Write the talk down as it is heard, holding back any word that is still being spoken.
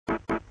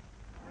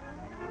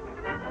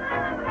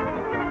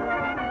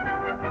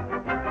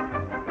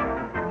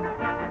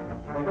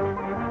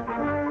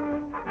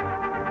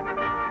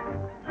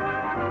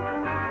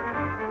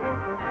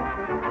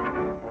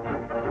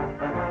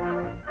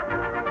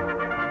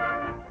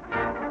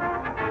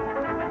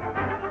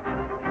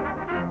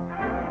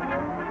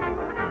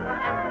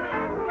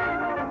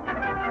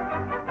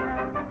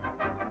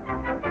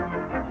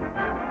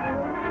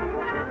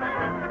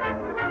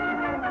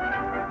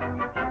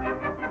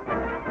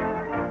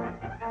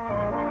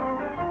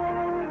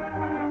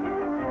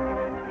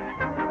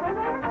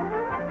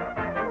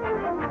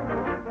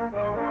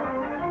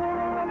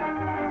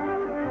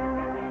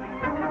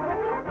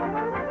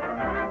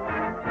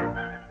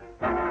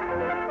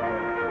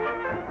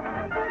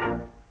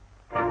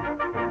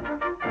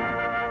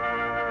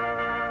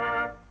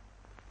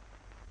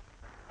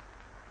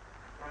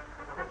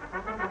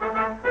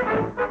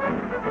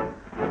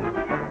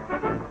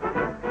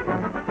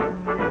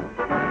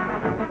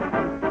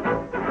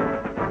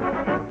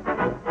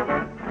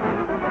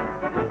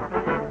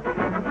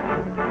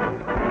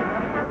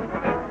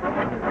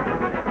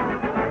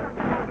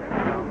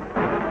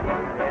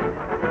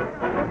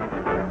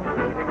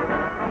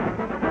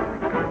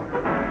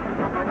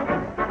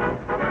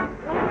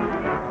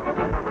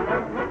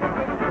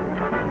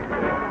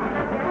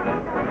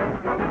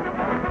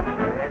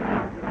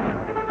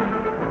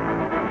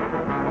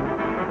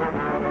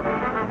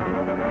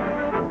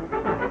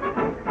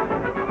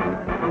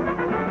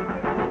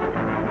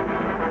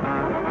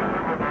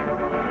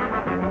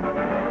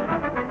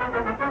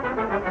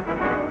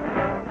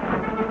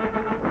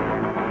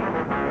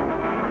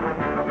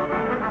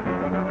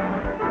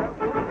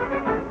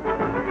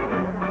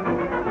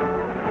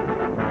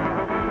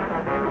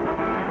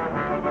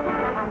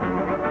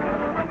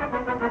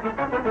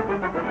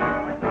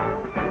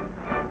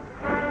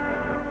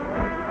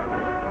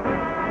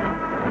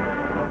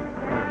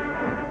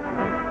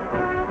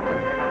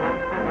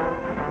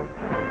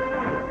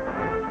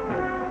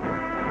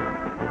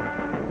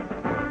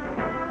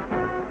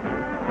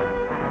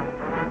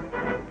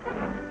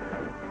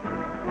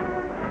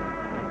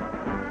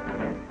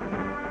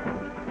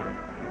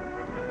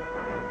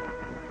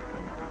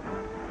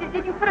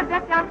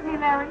down to me,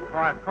 Larry?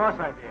 Why, of course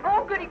I did.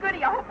 Oh, goody,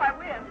 goody. I hope I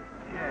win.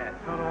 Yeah,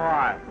 so do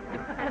I.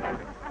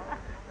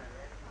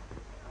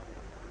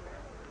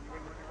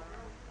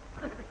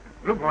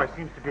 Blue boy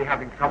seems to be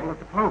having trouble at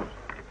the post.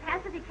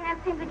 Cassidy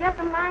can't seem to get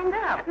them lined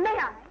up. May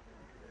I?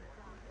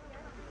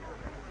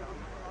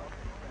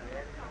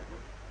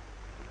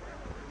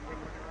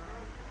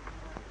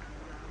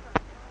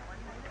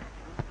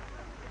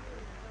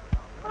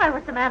 Why,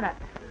 what's the matter?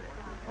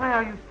 Why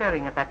are you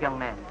staring at that young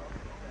man?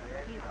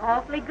 He's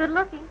awfully good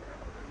looking.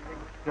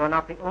 You're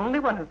not the only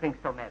one who thinks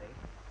so, Mary.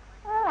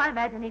 Oh, I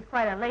imagine he's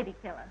quite a lady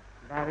killer.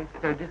 Larry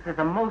Sturgis is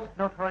a most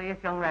notorious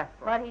young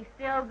rascal. But he's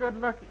still good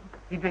looking.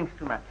 He drinks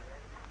too much.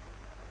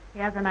 He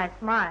has a nice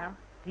smile.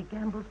 He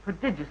gambles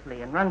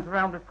prodigiously and runs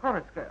around with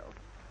chorus girls.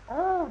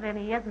 Oh, then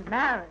he isn't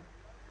married.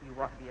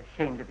 You ought to be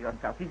ashamed of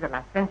yourself. He's a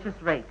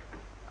licentious rake.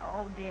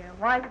 Oh, dear.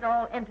 Why is it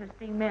all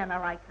interesting men are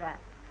like that?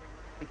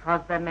 Because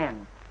they're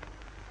men.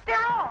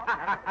 They're all.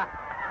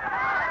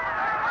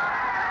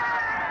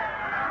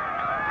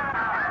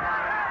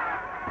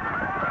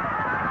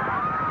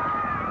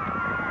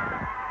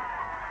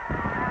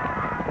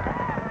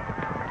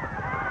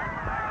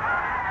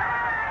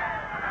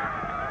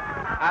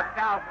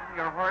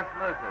 Your horse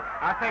loses.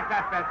 I'll take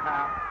that bet,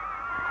 pal.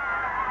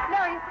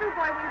 Larry, it's Blue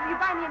Boy. Will you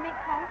buy me a mink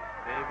coat?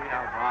 Baby,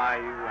 I'll buy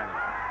you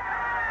anything.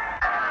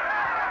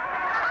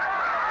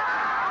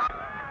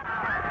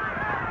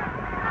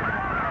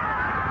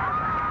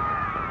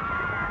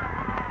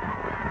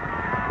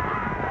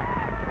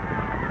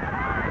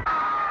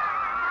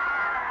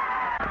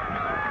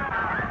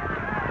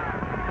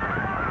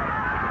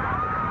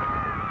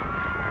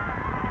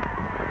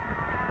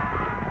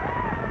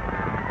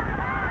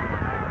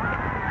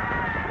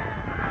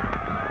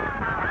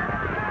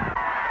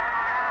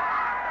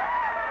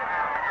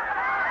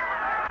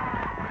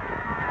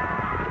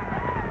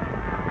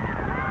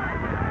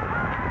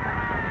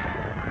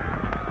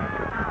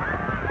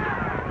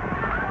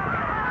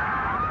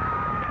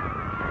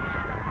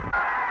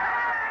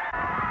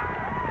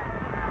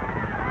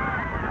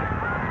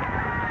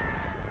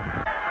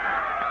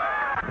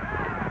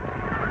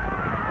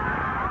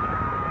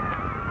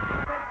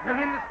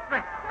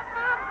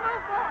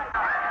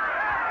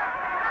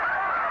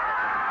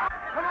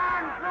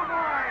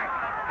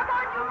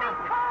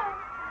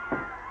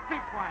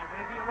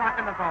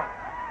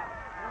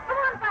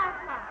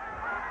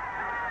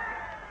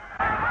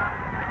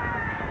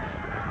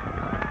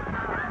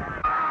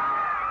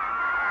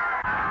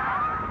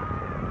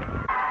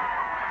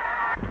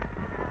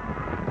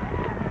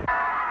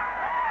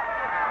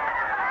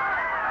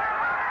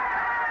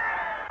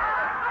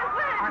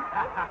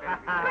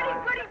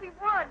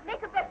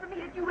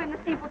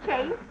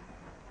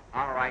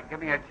 Give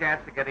me a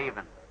chance to get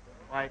even.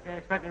 Why, you can't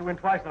expect me to win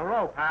twice in a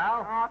row,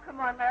 pal. Oh, come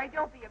on, Larry.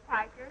 Don't be a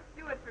piker.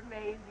 Do it for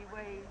Maisie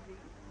Wazy.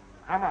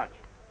 How much?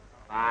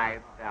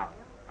 $5.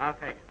 I'll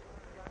take it.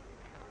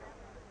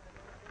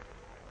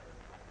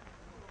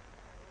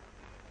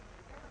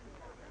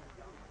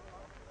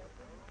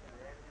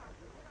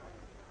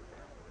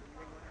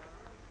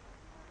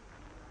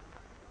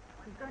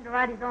 He's going to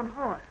ride his own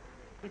horse.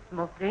 It's the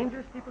most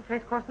dangerous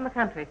steeplechase course in the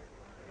country.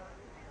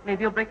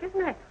 Maybe he'll break his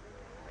neck.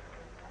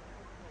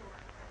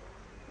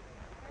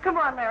 Come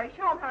on, Larry.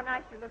 Show him how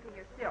nice you're looking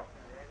yourself.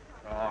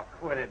 Oh,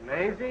 quit it,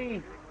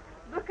 Maisie.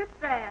 Look at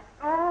that.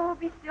 Oh,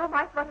 be still,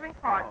 my fluttering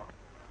heart. Oh.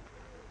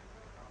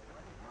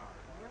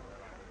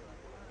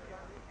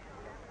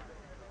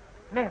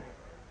 Mary.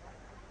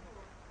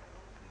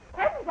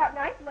 Hasn't he got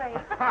nice legs?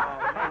 Oh,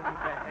 Maisie,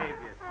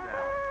 behave yourself.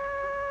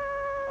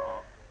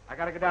 Oh, I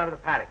gotta go down to the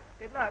paddock.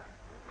 Good luck.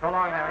 So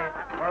long, Larry.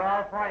 We're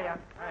all for you.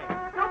 Hey.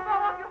 Don't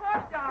fall off your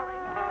horse,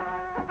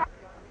 darling.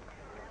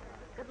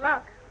 Good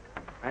luck.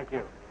 Thank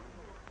you.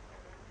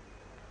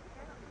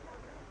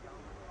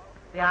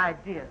 The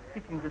idea of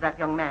speaking to that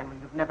young man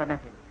when you've never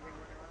met him.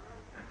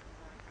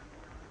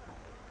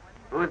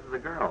 Who's the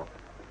girl?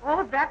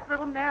 Oh, that's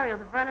little Mary of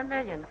the Brennan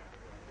Million.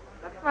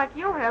 Looks like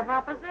you have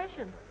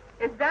opposition.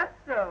 Is that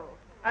so?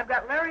 I've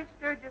got Larry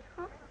Sturgis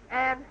hooked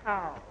and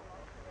how?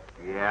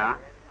 Yeah?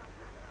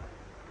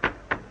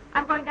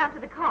 I'm going down to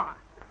the car.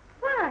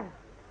 Why?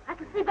 I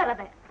can see better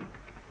there.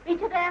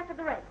 Meet you there after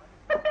the race.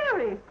 But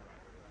Mary!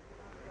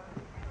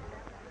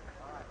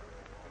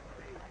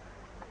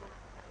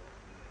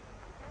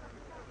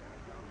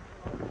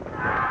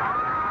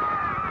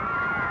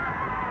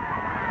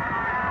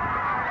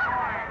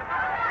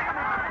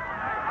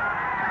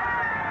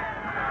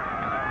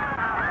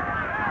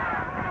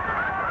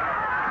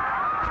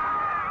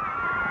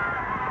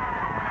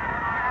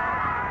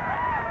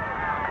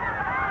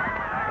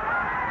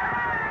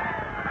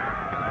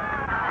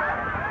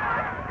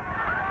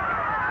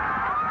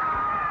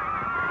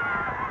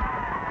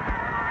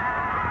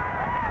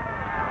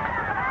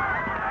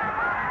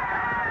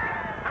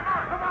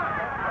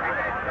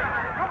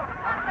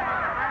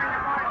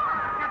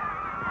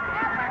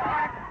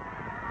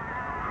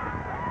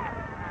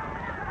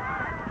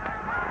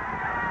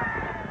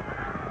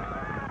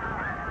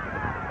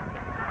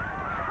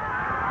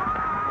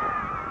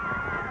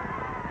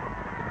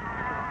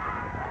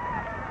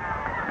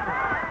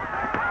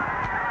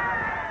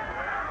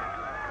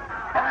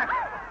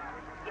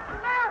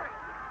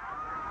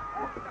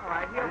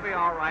 he'll be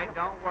all right.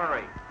 Don't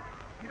worry.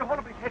 You don't hold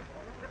up his head.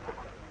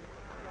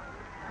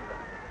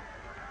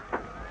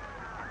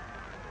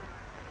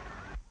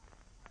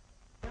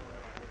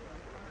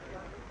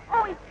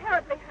 Oh, he's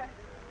terribly hurt.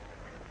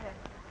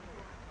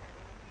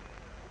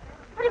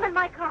 Put him in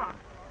my car.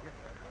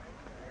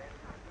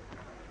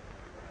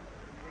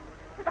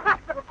 To the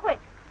hospital, quick.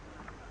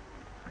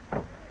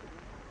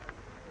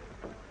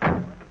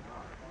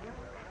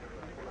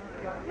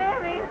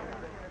 Mary,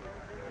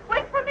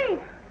 wait for me.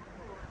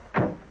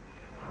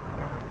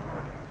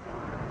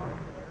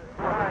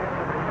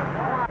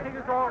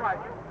 He's all right.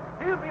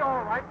 He'll be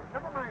all right.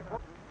 Never mind.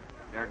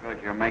 There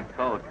goes your make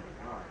coat.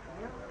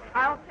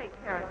 I'll take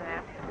care of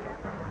that.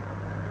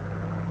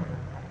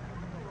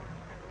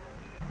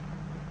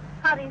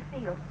 How do you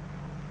feel?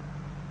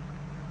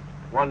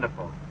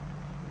 Wonderful.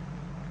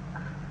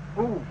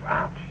 Ooh,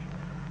 ouch.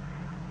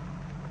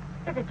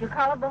 Is it your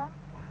collarbone?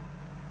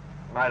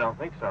 I don't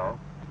think so.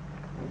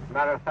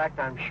 Matter of fact,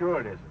 I'm sure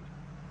it isn't.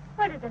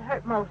 Where does it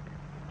hurt most?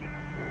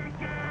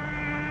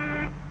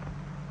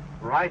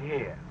 Right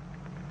here.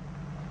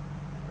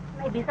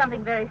 Maybe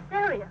something very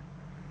serious.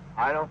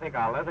 I don't think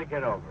I'll ever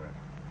get over it.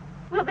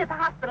 We'll be at the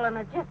hospital in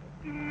a jiffy.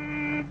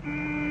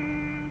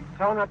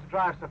 Tell him not to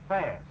drive so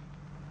fast.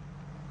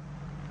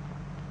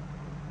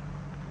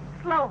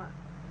 Slower.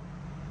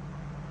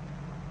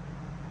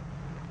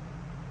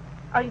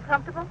 Are you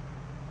comfortable?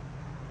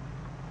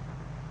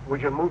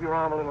 Would you move your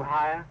arm a little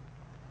higher?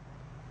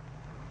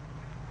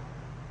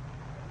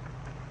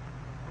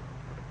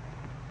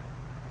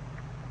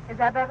 Is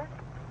that better?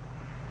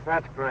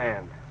 That's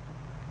grand.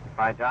 If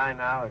I die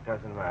now, it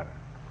doesn't matter.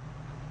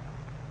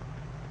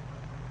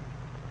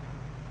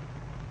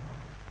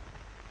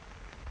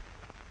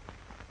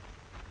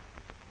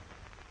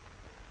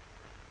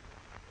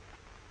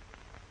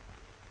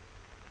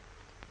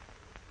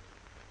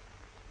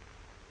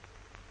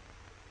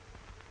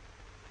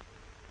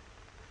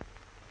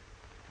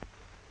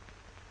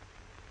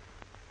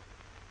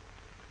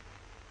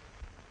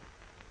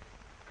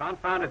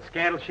 Confounded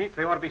scandal sheets,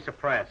 they ought to be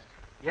suppressed.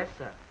 Yes,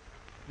 sir.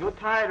 Your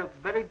tie looks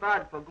very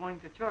bad for going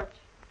to church.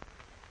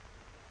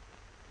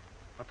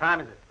 What time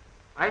is it?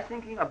 I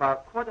thinking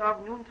about quarter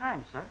of noon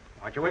time, sir.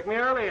 Why'd you wake me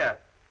earlier?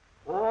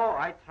 Oh,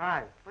 I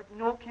try, but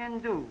no can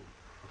do.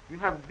 You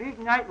have big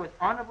night with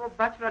honorable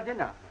bachelor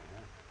dinner.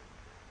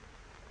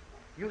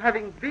 You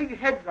having big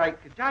head like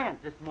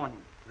giant this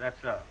morning. That's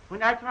so.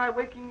 When I try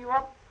waking you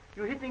up,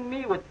 you hitting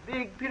me with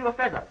big pillow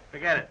feathers.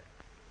 Forget it.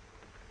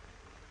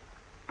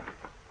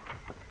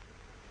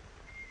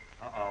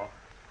 Uh-oh.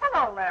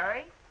 Hello,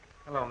 Larry.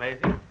 Hello, Maisie.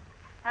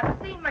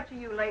 Haven't seen much of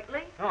you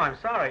lately. Oh, I'm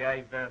sorry.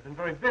 I've been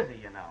very busy,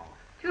 you know.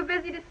 Too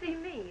busy to see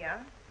me, huh?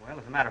 Well,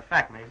 as a matter of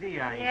fact, Maisie,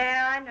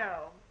 Yeah, I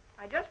know.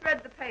 I just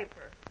read the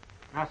paper.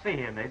 Now, see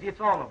here, Maisie,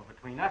 it's all over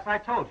between us. I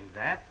told you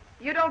that.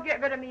 You don't get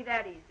rid of me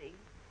that easy.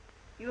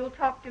 You'll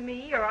talk to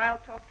me or I'll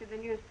talk to the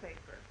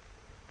newspaper.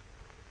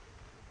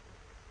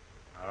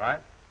 All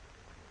right.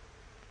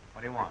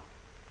 What do you want?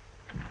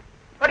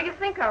 What do you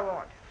think I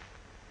want?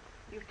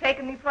 You've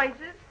taken me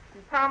places.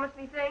 You've promised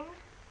me things.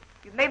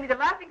 You've made me the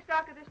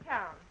laughingstock of this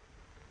town.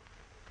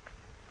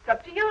 It's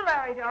up to you,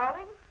 Larry,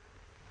 darling.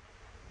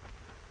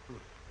 You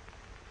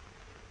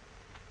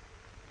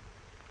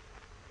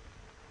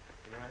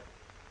right?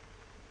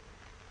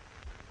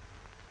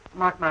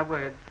 Mark my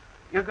words.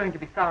 You're going to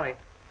be sorry.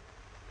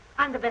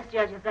 I'm the best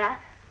judge of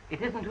that.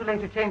 It isn't too late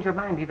to change your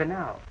mind even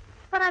now.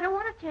 But I don't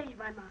want to change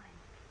my mind.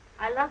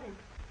 I love him.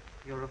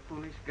 You're a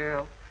foolish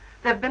girl.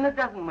 There have been a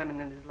dozen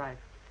women in his life.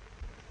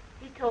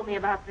 He told me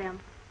about them.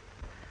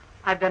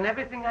 I've done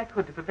everything I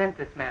could to prevent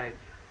this marriage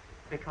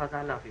because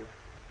I love you.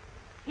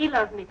 He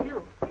loves me,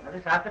 too. Well,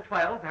 it's after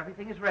 12.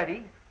 Everything is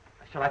ready.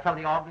 Shall I tell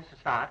the organist to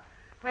start?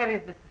 Where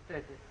is Mr.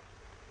 Sturgis?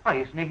 Why,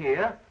 isn't he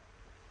here?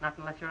 Not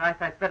unless your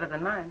eyesight's better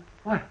than mine.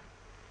 Well,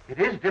 it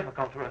is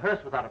difficult to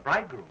rehearse without a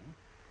bridegroom.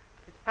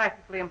 It's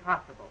practically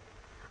impossible.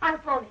 I'll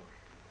phone him.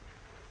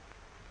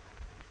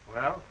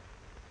 Well?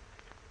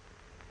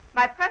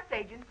 My press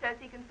agent says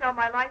he can sell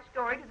my life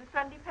story to the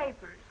Sunday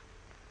papers.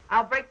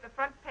 I'll break the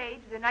front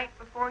page the night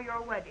before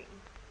your wedding.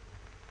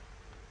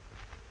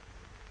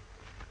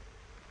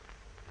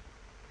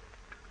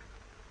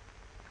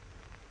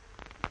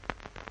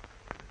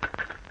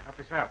 Help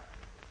yourself.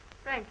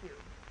 Thank you.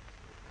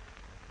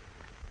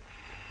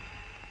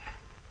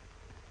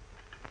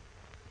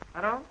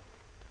 Hello?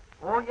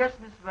 Oh, yes,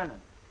 Miss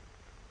Vernon.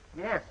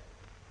 Yes.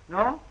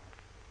 No?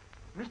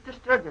 Mr.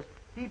 Sturgis,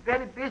 he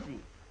very busy.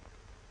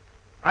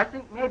 I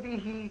think maybe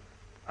he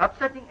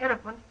upsetting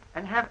elephant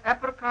and have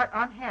apricot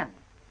on hand.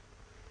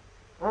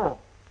 Oh,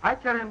 I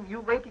tell him you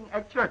waiting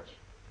at church.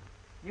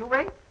 You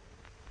wait?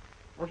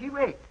 Oh, he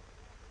wait.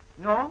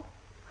 No?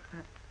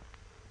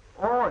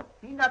 Oh,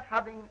 he not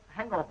having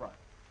hangover.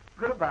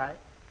 Goodbye.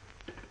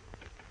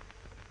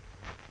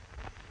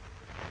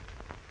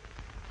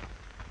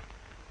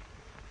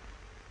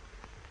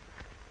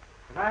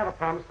 Did I ever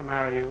promise to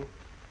marry you?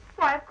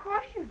 Why, of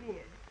course you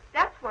did.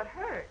 That's what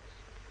hurts.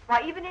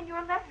 Why, even in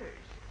your letters.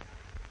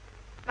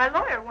 My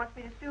lawyer wants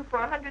me to sue for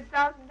 $100,000.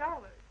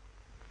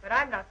 But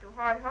I'm not so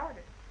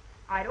hard-hearted.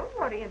 I don't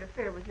want to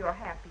interfere with your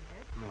happiness.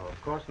 No,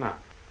 of course not.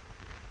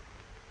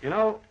 You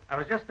know, I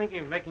was just thinking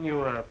of making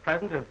you a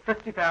present of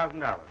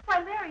 $50,000.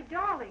 Why, Larry,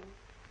 darling.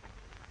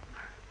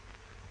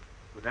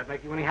 Would that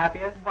make you any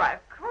happier? Why,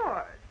 of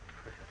course.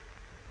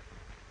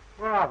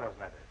 Where are those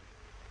letters?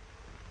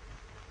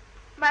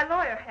 My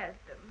lawyer has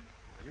them.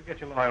 Well, you get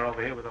your lawyer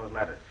over here with those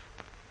letters.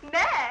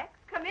 Max,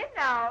 come in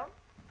now.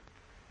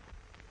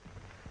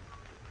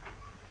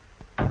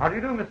 How do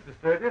you do, Mr.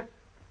 Sturgis?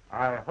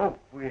 I hope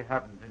we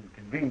haven't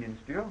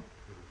inconvenienced you.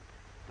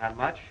 Not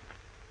much.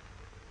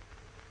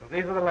 So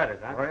these are the letters,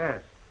 huh? Oh,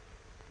 yes.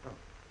 Oh,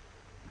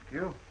 thank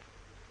you.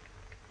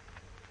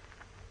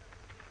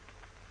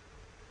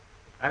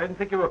 I didn't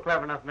think you were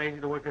clever enough, Maisie,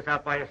 to work this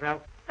out by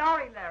yourself.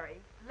 Sorry, Larry.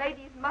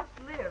 Ladies must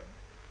live.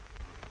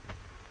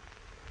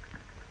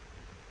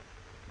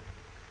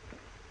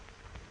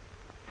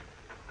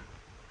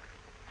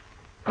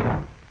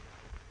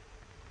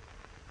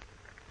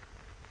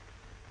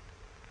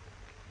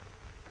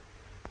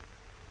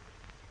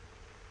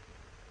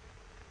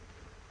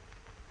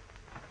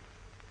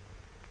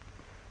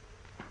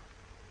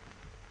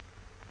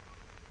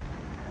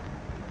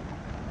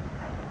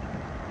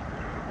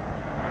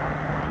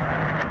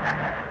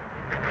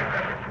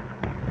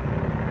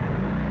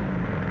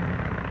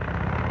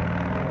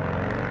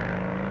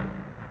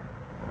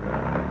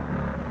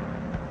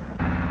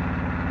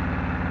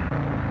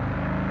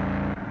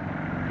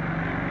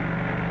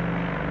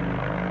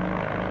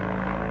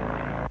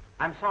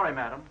 I'm sorry,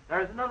 madam.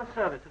 There is another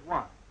service at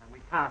 1, and we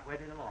can't wait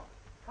any longer.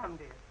 Come,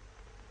 dear.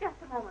 Just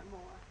a moment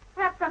more.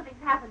 Perhaps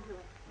something's happened to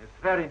it. It's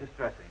very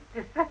distressing.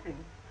 Distressing.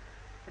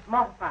 It's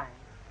mortifying.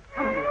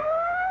 Come, dear.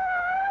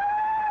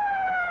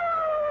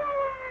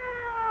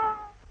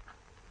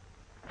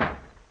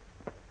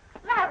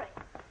 Larry!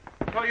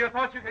 So you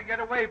thought you could get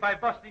away by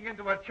busting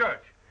into a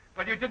church,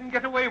 but you didn't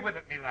get away with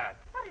it, me lad.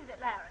 What is it,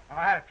 Larry? Oh,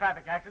 I had a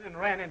traffic accident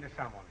and ran into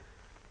someone.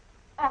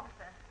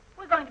 Officer,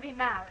 we're going to be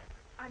married.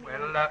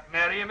 Well,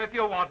 marry him if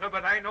you want to,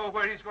 but I know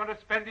where he's going to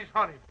spend his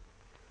honeymoon.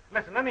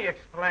 Listen, let me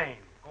explain.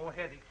 Go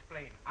ahead,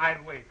 explain.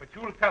 I'll wait, but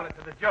you'll tell it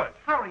to the judge.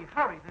 Hurry,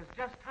 hurry. There's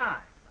just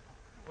time.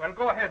 Well,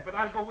 go ahead, but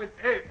I'll go with...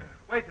 Hey,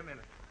 wait a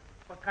minute.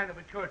 What kind of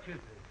a church is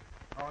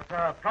this? Oh, it's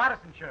a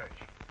Protestant church.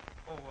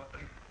 Oh,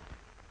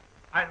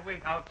 I'll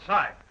wait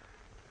outside.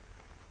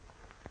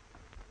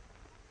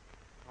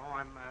 Oh,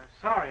 I'm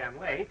sorry I'm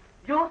late.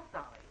 You're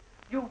sorry.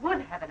 You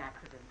would have an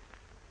accident.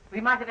 We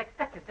might have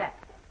expected that.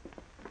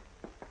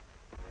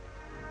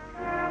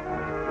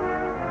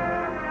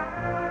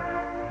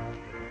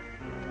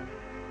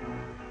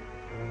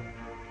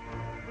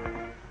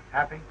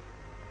 Happy?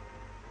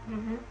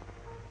 Mm-hmm.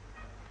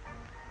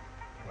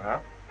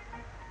 Well,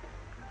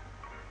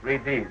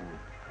 read these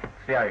and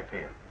see how you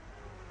feel.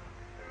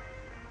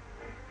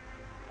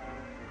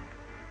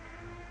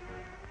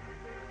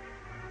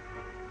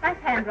 Nice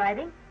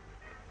handwriting.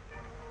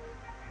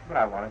 But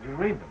I wanted you to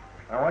read them.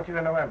 I want you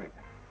to know everything.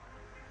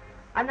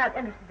 I'm not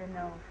interested in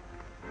those.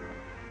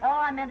 All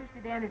I'm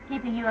interested in is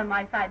keeping you on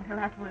my side until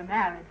after we're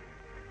married.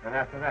 And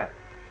after that,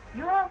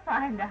 You'll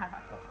find out.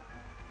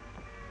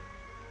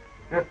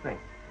 just think.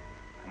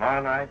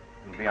 Tomorrow night,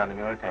 we'll be on the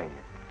Mauritania.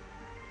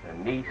 The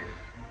Nice,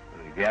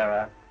 the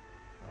Riviera,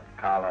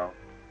 Carlo.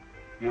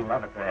 You'll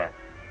love it there.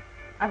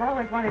 I've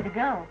always wanted to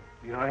go.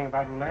 You know anything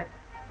about roulette?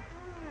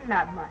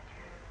 Not much.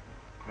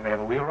 They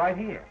have a wheel right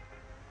here.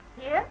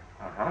 Here?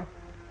 Uh-huh.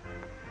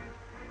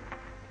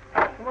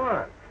 Come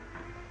on.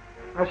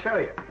 I'll show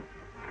you.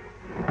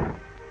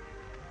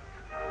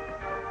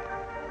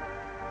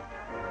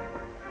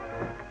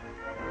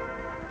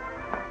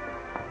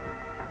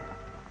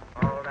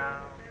 All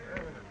down.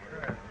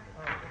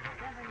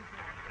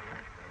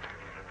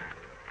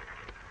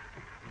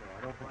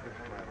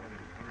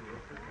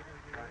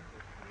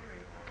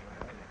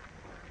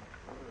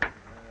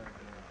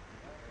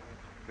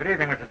 Good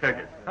evening, Mr.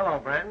 Sturgis. Hello,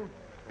 Brandon.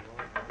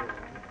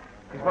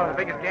 He's one of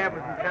the biggest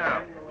gamblers in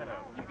town.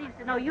 He seems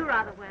to know you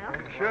rather well.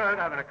 You should.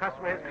 I've been a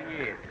customer of his for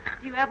years.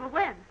 Do you ever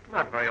win?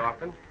 Not very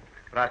often,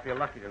 but I feel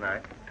lucky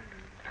tonight.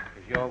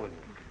 Because you're with me.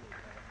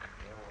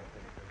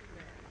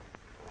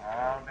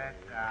 All that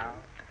down.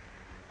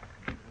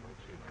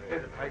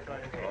 Here's a place on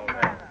his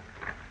head.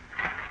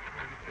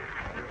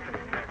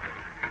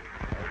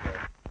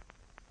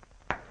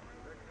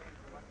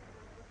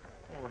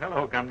 Oh,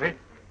 hello, Gumby.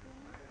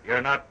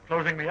 You're not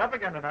closing me up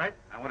again tonight.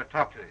 I want to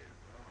talk to you.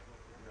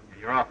 In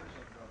your office.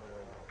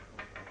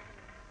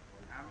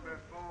 Number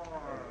 4.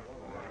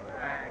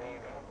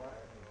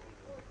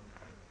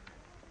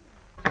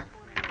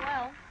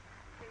 Well,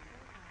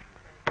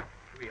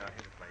 We are in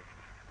the place.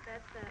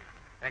 that's,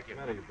 Thank you.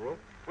 Matter, you broke?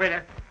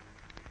 Waiter,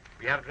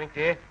 we have a drink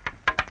here?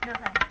 no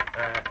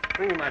thanks.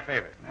 Bring me my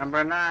favorite.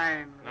 Number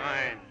 9.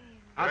 9.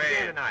 How's the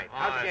game tonight?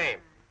 How's the game?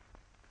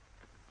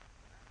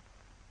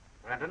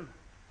 Brandon,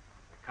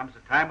 there comes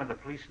a time when the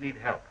police need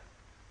help.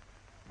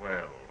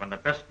 Well, when the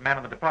best man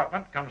in the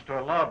department comes to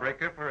a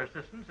lawbreaker for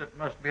assistance, it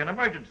must be an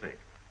emergency.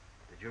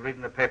 Did you read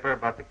in the paper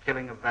about the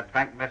killing of that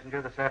bank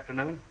messenger this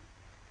afternoon?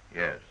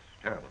 Yes,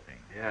 terrible thing.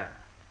 Yeah.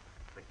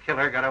 The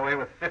killer got away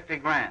with 50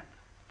 grand.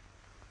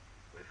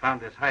 With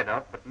found his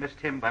hideout, but missed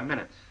him by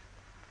minutes.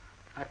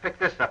 I picked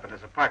this up in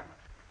his apartment.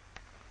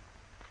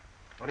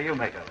 What do you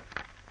make of it?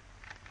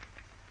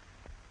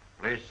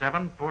 Place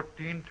 7,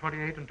 14,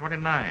 28, and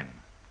 29.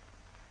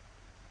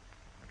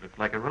 It looks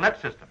like a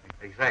roulette system.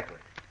 Exactly.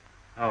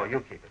 Oh, you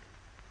keep it.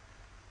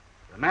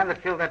 The man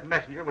that killed that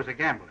messenger was a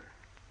gambler.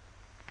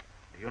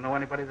 Do you know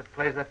anybody that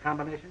plays that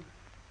combination?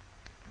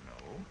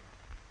 No.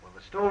 Well,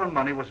 the stolen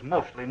money was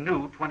mostly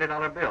new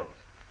 $20 bills.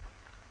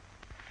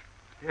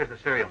 Here's the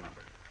serial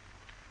number.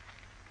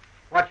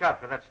 Watch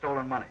out for that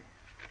stolen money.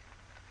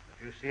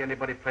 If you see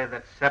anybody play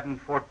that 7,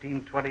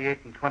 14,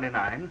 28, and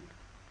 29,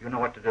 you know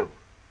what to do.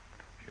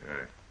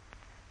 Sure.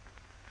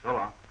 So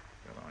long.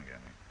 So long,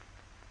 Gammy.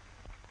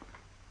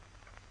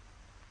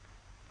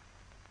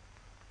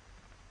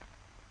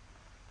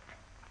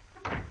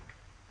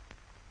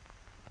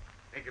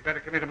 Think you better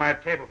come into my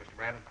table, Mr.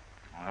 Brandon.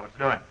 Well, what's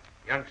doing?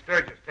 Young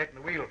Sturgis taking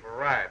the wheel for a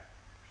ride.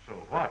 So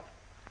what?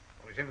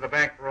 Well, he's into the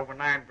bank for over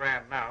 $9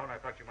 grand now, and I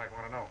thought you might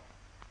want to know.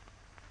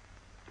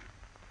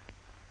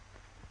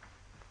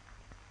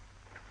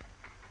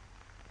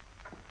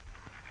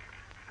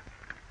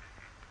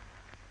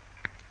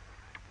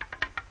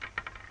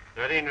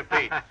 $13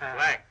 repeats.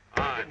 Black.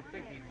 I didn't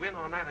think he'd win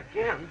on that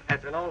again.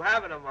 That's an old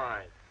habit of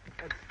mine.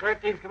 That's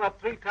 13's come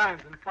up 3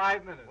 times in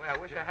 5 minutes. Well, I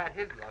wish I had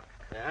his luck.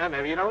 Yeah,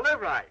 maybe you don't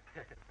live right.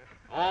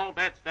 All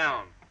bets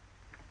down.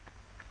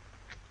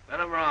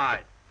 Let him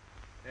ride.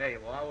 There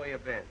you are. Where you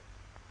been?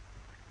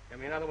 Give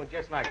me another one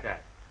just like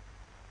that.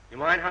 You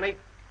mind, honey?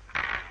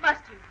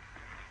 Must you?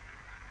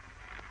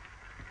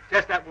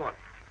 Just that one.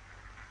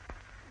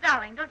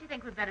 Darling, don't you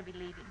think we'd better be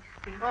leaving?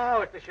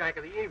 Oh, it's the shank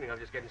of the evening. I'm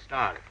just getting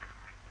started.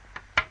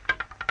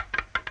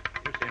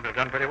 You seem to have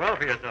done pretty well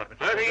for yourself,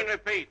 Mr. 13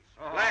 repeats.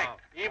 Black.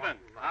 Even.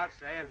 I'll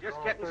say I'm just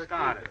getting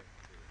started.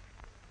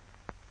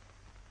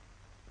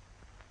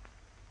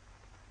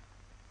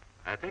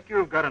 I think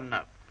you've got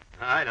enough.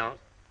 I don't.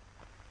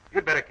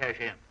 You'd better cash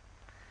in.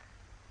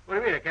 What do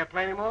you mean? I can't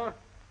play anymore?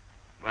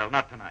 Well,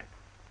 not tonight.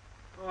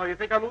 Oh, you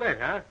think I'm lit,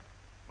 huh?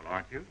 Well,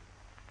 aren't you?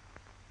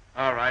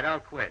 All right, I'll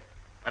quit.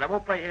 But I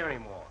won't play here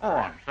anymore. Oh,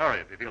 I'm sorry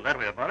if you feel that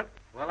way about it.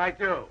 Well, I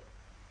do.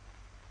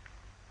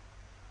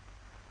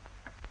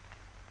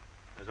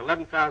 There's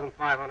 $11,500.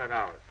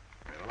 Well,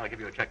 I'll give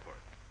you a check for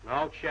it.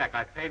 No check.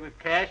 I paid with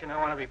cash, and I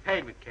want to be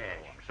paid with cash.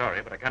 Oh, I'm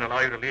sorry, but I can't allow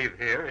you to leave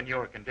here in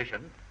your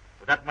condition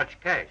with that much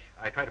cash.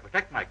 I try to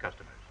protect my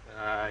customers.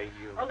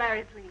 You... Oh,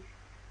 Larry, please.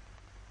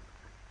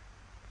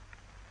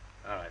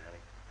 All right, honey.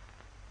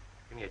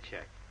 Give me a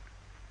check.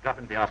 Drop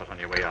into the office on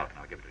your way out, and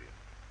I'll give it to you.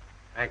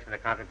 Thanks for the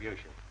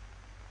contribution.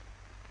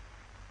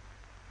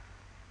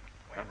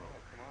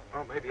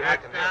 Oh, maybe That's I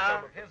can now.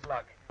 have some of his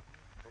luck.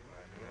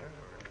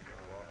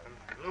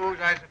 Lose,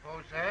 I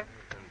suppose, sir?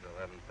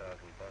 11,000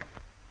 bucks.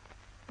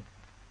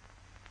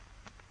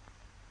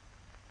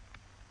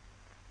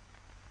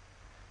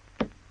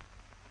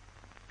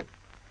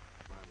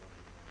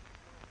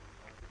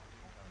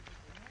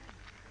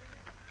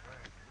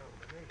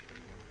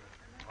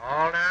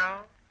 All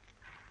now?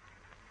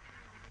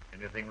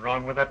 Anything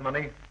wrong with that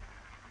money?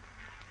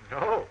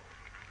 No,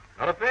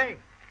 not a thing.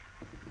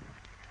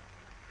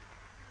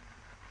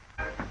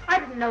 I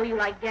didn't know you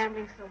liked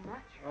gambling so much.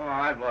 Oh,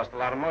 I've lost a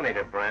lot of money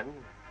to Brandon.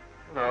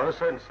 You know, there's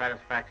certain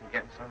satisfaction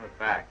getting some of it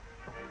back.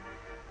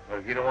 But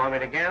if you don't want me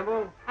to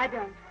gamble, I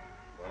don't.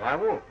 well, I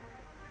won't.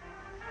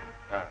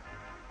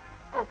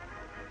 Oh,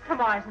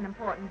 tomorrow's an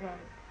important day.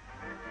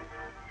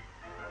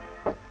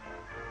 The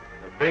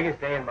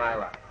biggest day in my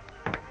life.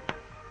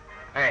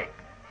 Hey.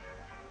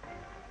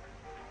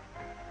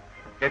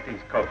 Get these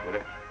coats, will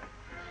you?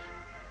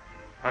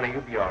 Honey,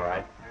 you'll be all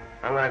right.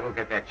 I'm gonna go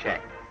get that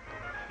check.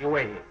 You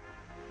wait here.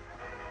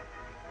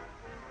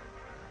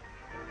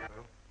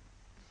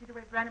 See the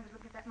way Brandon was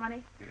looking at that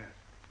money? Yes.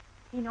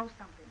 He knows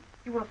something.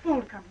 You were a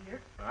fool to come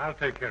here. I'll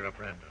take care of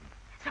Brandon.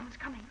 Someone's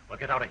coming. Well,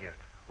 get out of here.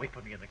 Wait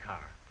for me in the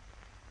car.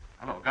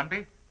 Hello,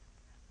 Gunby.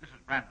 This is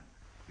Brandon.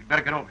 You'd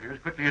better get over here as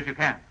quickly as you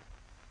can.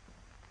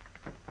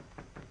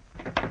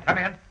 Come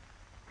in.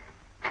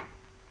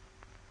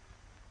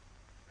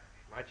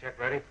 My check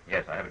ready?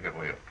 Yes, I have it here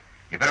for you.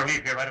 You better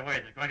leave here right away.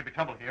 There's going to be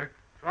trouble here.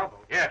 Trouble?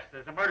 Yes,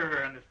 there's a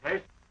murderer in this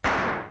place.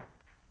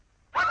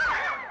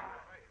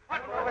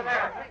 What's over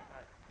there?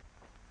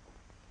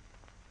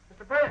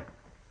 Mr. Brand.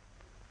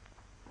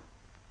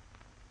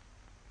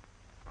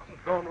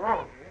 Something's going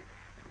wrong here.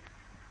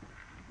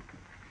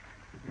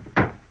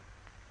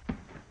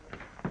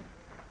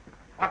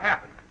 What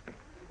happened?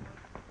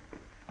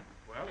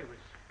 Well, he was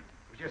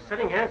just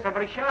sitting here and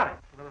somebody shot him.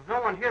 There was no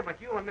one here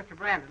but you and Mr.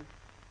 Brandon.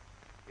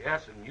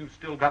 Yes, and you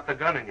still got the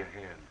gun in your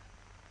hand.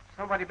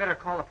 Somebody better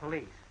call the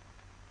police.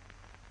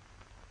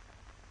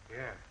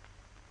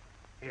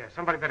 Yeah,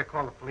 somebody better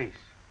call the police.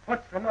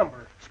 What's the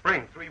number?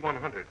 Spring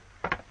 3100.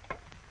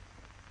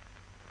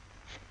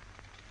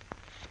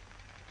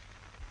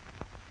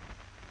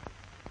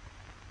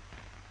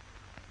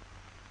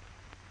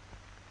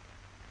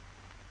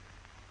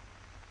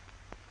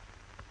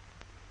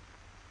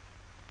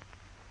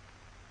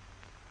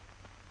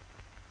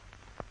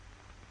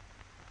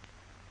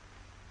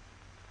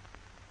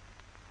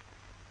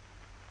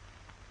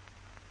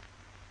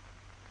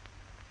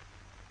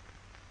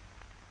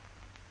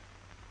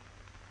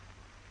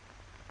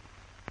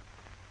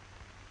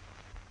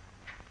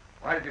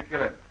 Why did you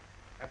kill him?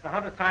 That's the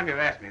 100th time you've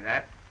asked me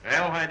that.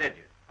 Well, why did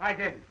you? I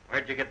didn't.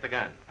 Where'd you get the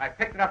gun? I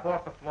picked it up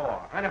off the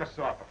floor. I never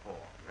saw it before.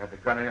 You had the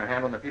gun in your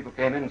hand when the people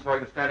came in and saw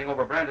you standing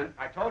over Brandon.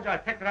 I told you I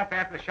picked it up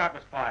after the shot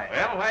was fired.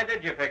 Well, why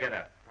did you pick it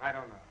up? I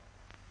don't know.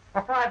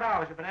 For 5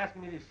 hours, you've been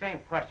asking me these same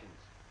questions.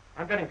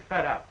 I'm getting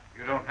fed up.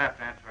 You don't have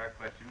to answer our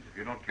questions if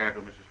you don't care to,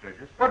 Mr.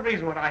 Sturgis. What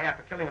reason would I have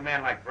for killing a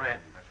man like Brandon?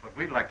 That's what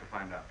we'd like to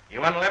find out.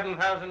 You won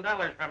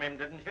 $11,000 from him,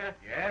 didn't you?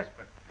 Yes,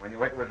 but When you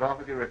went to his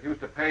office, he refused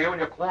to pay you and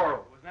you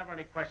quarreled. there was never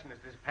any question as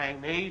to his paying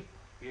me.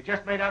 You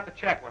just made out the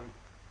check when...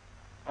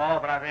 Oh,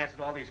 but I've answered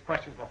all these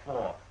questions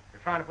before.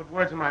 You're trying to put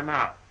words in my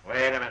mouth.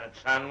 Wait a minute,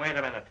 son, wait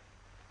a minute.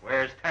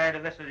 We're as tired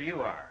of this as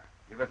you are.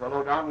 Give us a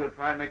lowdown, we'll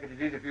try and make it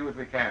as easy for you as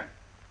we can.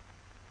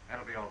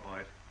 That'll be all,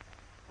 boys.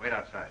 Wait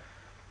outside.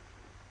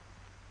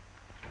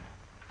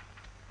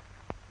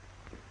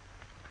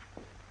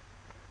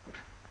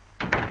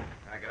 Can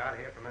I get out of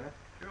here for a minute?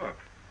 Sure.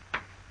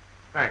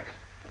 Thanks.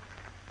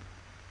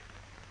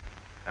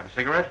 Have a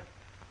cigarette?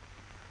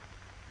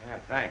 Yeah,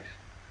 thanks.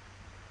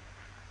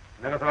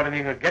 I never thought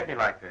anything would get me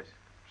like this.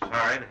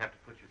 Sorry to have to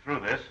put you through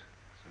this.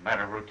 It's a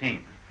matter of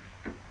routine.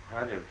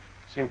 Well, you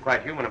seem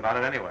quite human about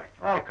it anyway.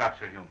 All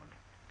cops are human,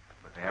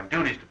 but they have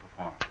duties to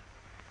perform.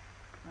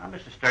 Now,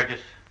 Mr.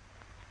 Sturgis,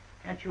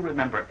 can't you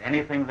remember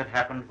anything that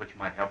happened which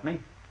might help me?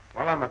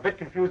 Well, I'm a bit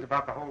confused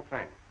about the whole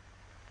thing.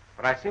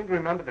 But I seem to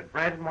remember that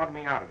Brandon wanted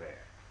me out of there.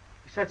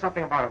 He said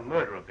something about a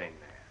murderer being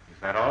there. Is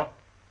that all?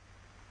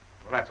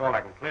 Well, that's all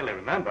I can clearly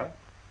remember.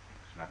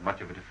 It's not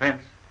much of a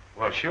defense.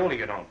 Well, surely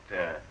you don't,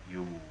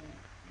 You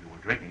were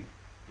drinking,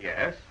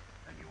 Yes.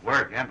 and you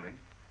were gambling.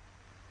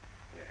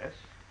 Yes.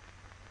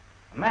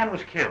 A man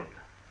was killed.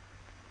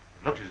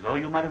 It looks as though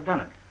you might have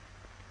done it.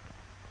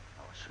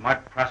 Now, a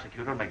smart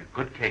prosecutor will make a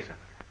good case of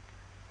it.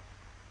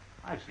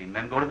 I've seen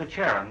men go to the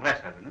chair on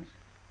less evidence.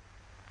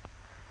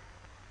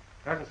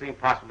 Doesn't seem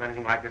possible that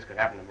anything like this could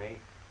happen to me.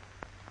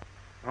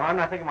 Well, I'm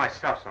not thinking of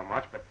myself so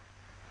much, but...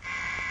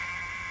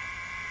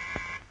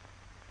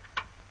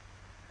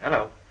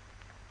 Hello.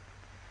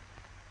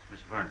 It's Miss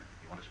Vernon.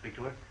 You want to speak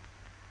to her?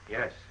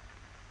 Yes.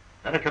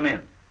 Let her come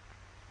in.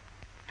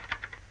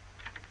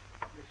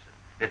 It's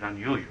a bit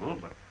unusual,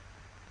 but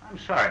I'm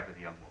sorry for the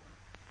young woman.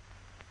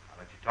 I'll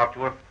let you talk to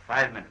her for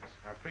 5 minutes.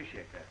 I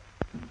appreciate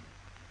that.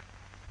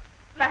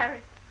 Larry.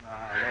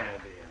 Ah, there,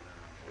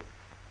 dear.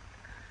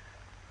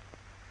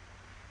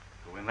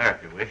 Go in there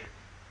if you wish.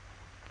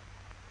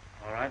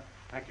 All right.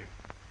 Thank you.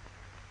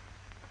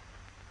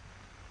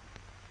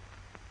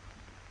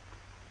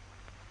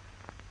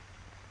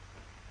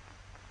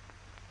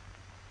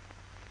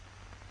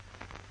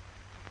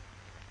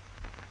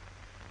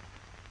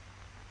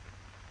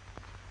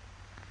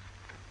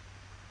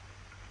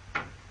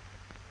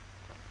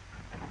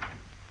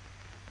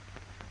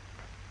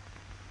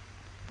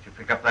 Did you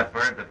pick up that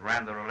bird that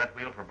ran the roulette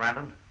wheel for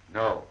Brandon?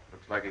 No.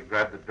 Looks like he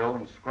grabbed the dough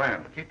and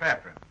scrambled. Keep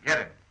after him. Get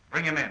him.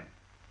 Bring him in.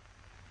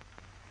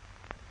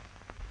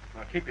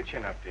 Now, keep your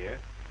chin up, dear.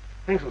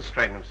 Things will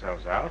straighten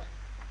themselves out.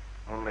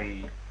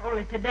 Only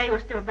Today will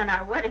still been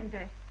our wedding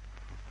day.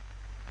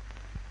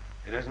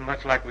 it isn't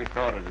much like we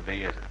thought it would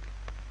be, is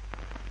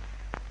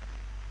it?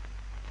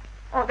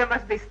 Oh, there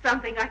must be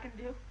something I can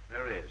do.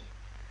 There is.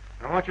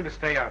 I want you to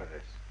stay out of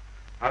this.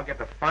 I'll get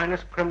the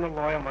finest criminal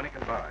lawyer money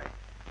can buy.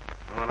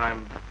 And when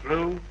I'm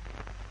through,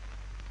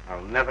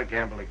 I'll never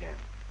gamble again.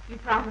 You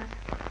promise?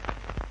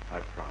 I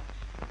promise.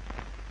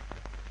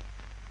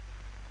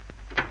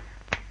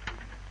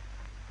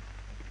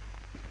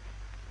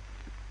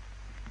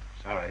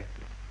 Sorry.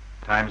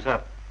 Time's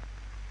up.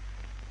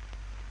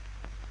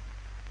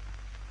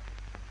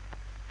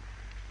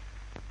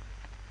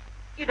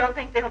 You don't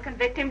think they'll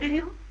convict him, do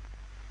you?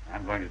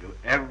 I'm going to do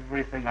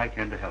everything I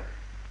can to help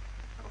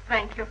you. Oh,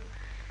 thank you.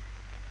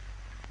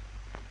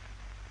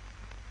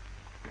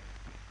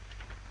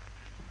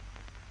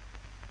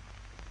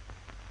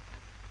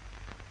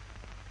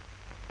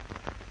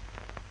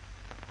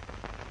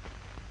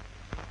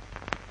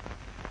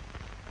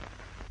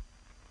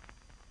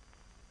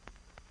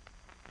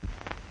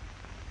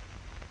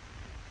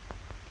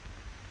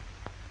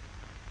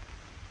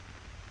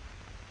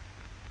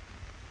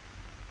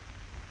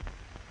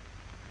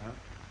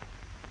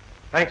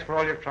 Thanks for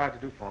all you've tried to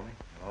do for me.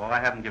 Oh, I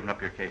haven't given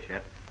up your case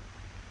yet.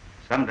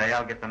 Someday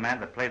I'll get the man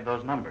that played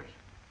those numbers.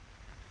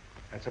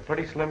 That's a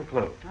pretty slim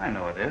clue. I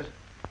know it is.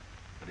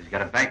 But he's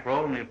got a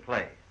bankroll and he'll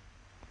play.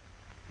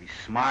 He's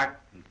smart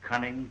and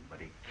cunning, but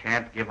he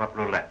can't give up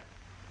roulette.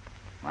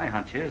 My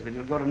hunch is that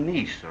he'll go to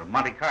Nice or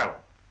Monte Carlo,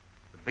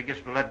 the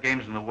biggest roulette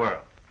games in the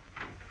world.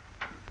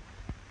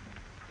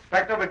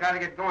 Inspector, we got to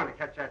get going to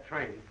catch that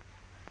train.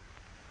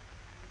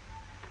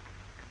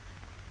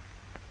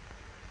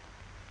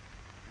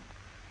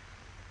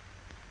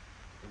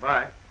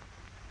 Goodbye.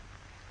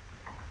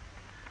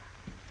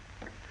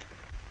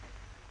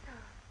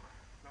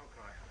 Don't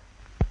cry.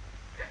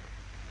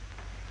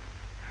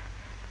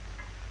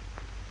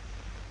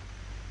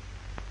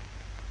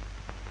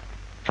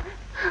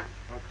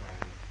 Don't cry.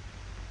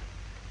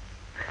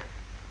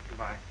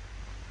 Goodbye.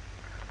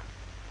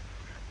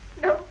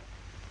 No.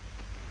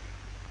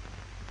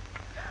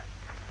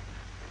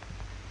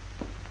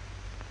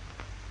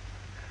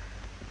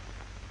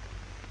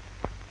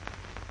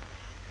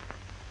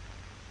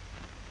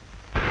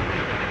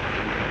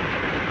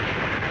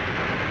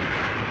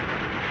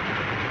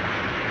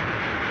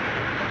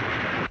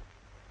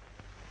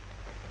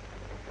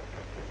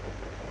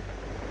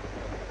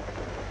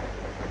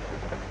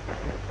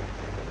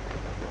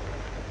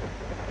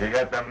 You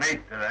got the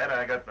meat to that,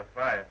 I got the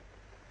fire.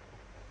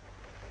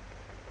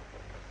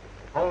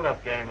 Hold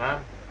up game, huh?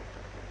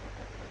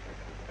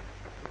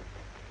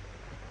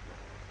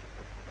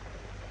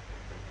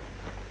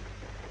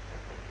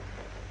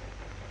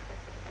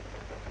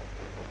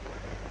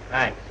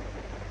 Thanks.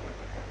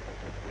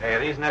 Hey, are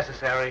these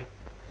necessary?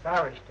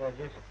 Sorry,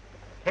 Sturgis.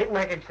 Can't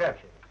make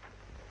exceptions.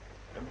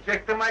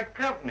 Object to my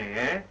company,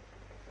 eh?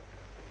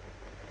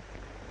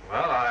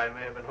 Well, I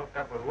may have been hooked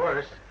up with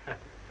worse.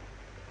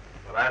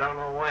 But I don't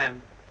know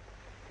when.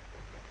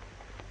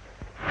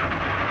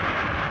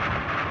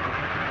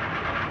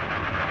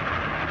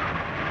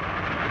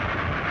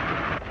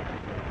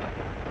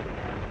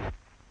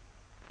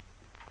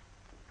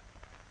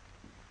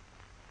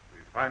 We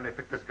finally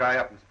picked this guy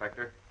up,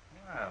 Inspector.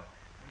 Well,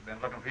 we've been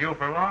looking for you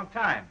for a long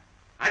time.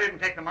 I didn't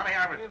take the money.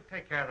 We'll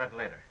take care of that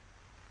later.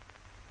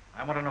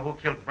 I want to know who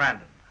killed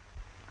Brandon.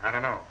 I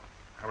don't know.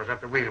 I was at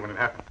the wheel when it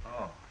happened.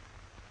 Oh.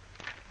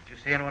 Did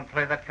you see anyone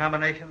play that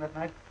combination that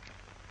night?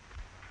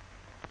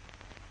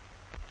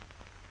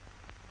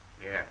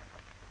 Yeah.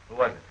 Who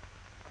was it?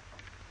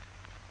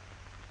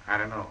 I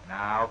don't know.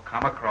 Now,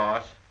 come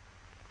across.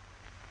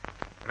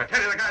 But I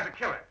tell you, the guy's a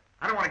killer.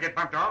 I don't want to get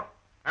bumped off.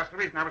 That's the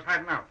reason I was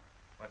hiding out.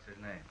 What's his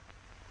name?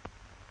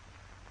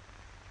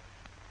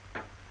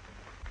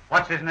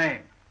 What's his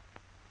name?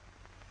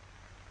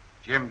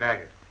 Jim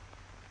Daggett.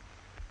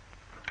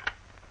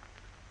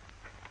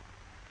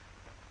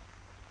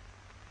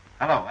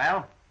 Hello,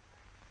 Al.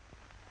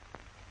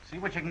 See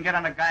what you can get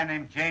on a guy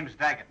named James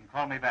Daggett and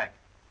call me back.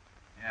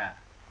 Yeah.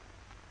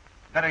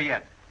 Better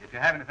yet, if you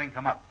have anything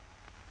come up.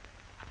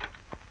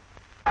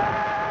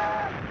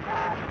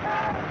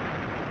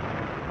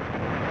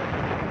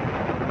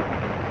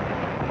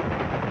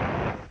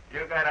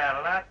 You got a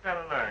lot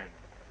to learn.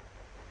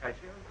 Because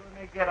you're going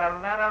to get a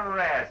lot of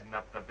razzing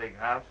up the big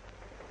house.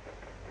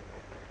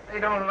 They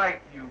don't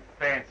like you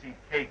fancy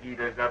cake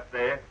eaters up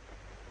there.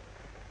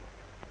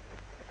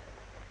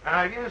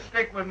 Now, if you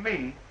stick with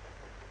me,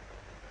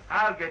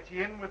 I'll get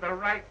you in with the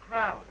right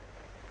crowd.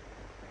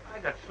 I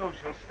got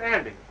social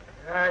standing.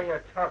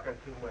 You're talking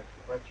too much,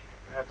 Butch.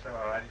 That's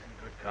all right. He's in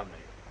good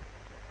company.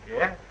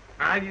 Yeah?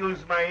 I'll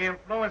use my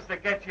influence to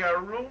get you a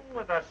room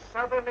with a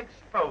southern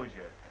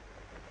exposure.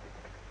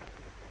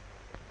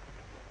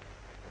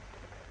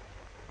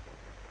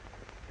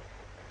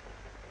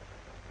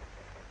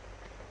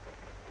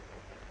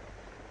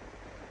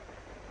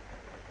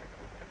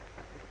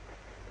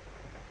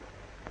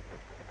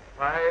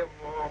 Five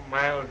more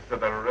miles to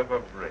the river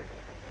bridge.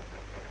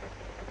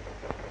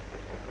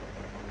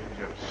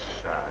 Bridge of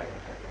Sighs.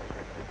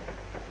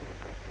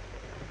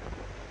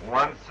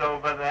 Once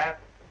over that,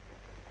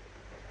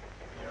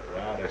 you're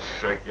out of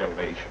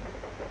circulation.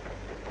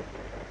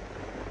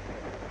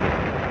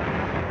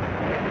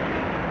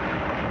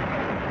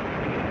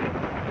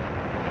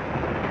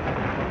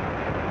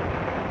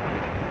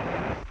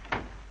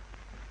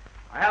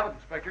 I have it,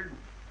 Inspector.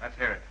 Let's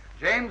hear it.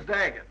 James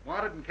Daggett,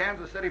 wanted in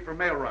Kansas City for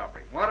mail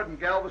robbery. Wanted in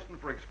Galveston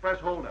for express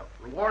holdup.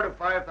 Reward of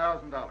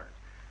 $5,000.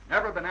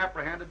 Never been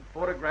apprehended,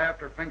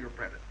 photographed, or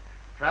fingerprinted.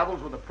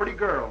 Travels with a pretty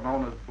girl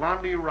known as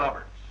Blondie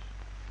Roberts.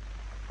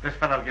 This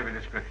fellow'll give you a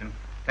description.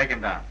 Take him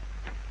down.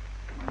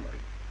 Come on,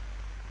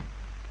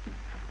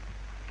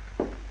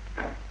 buddy.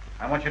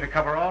 I want you to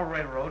cover all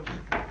railroads,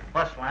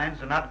 bus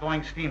lines, and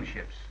outgoing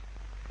steamships.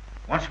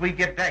 Once we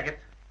get Daggett,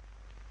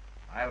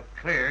 I'll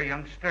clear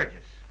young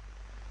Sturgis.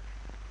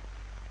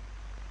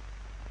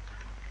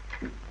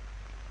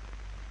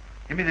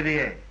 Give me the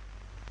DA.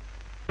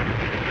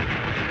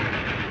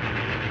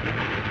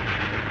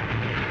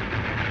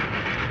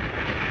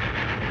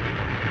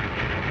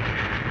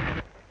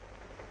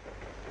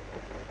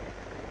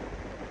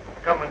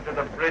 Coming to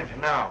the bridge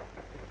now.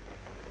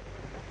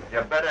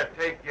 You better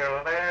take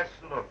your last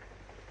look.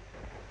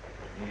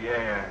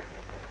 Yeah.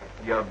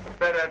 You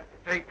better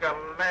take a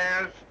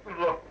last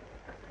look.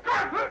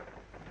 Come on,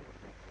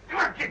 come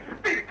on, kid.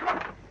 Beat it, come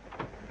on.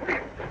 Beat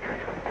it.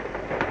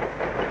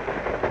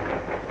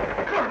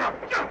 Come on, now,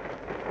 jump.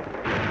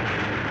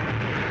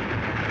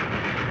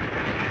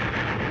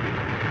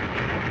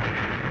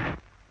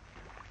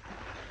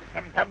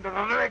 Come to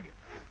the leg.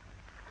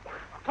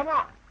 Come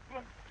on.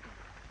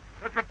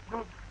 That's it.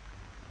 Good.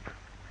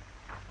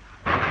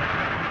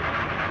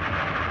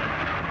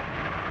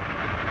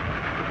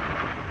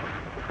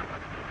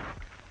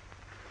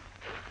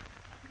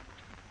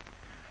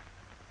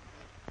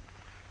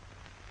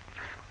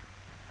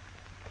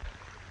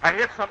 I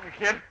hit something,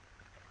 kid.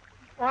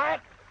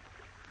 What?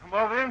 Come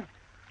on in.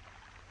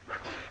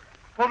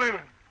 Pull in.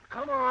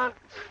 Come on.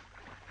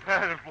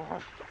 That is boy.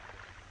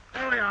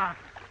 There we are.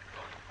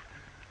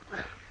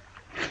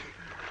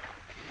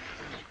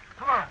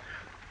 Come on.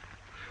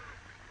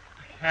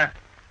 I can't.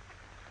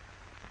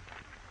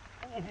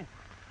 Ooh,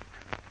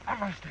 I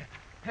must have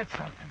hit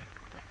something.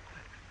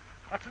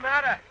 What's the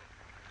matter?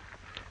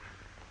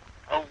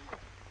 Oh.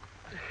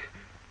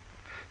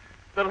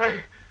 The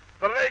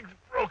leg's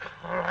broke,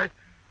 all right.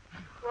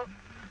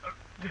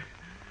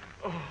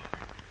 Oh.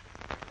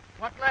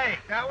 What leg?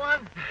 That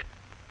one?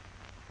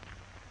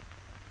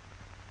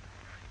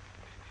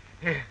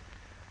 Here,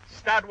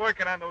 start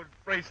working on those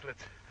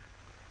bracelets.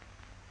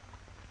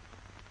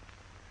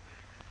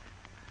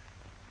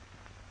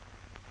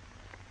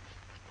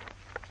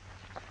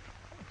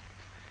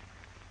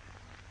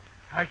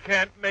 I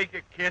can't make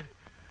it, kid,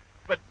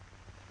 but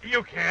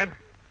you can.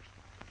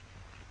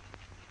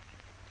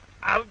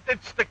 I'll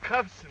ditch the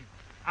cuffs and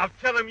I'll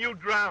tell him you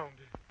drowned.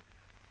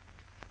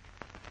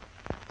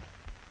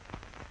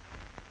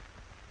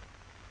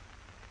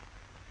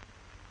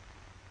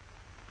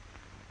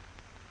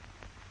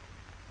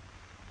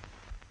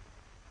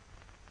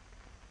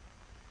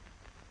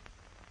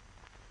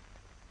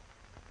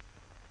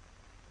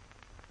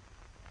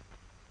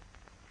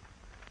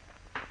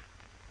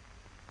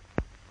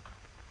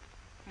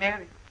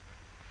 Mary.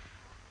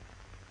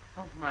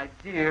 Oh, my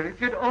dear,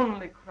 if you'd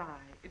only cry,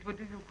 it would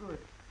do you good.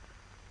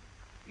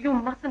 You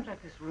mustn't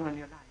let this ruin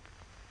your life.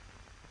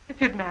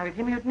 If you'd married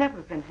him, you'd never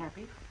have been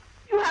happy.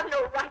 You have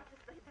no right to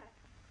say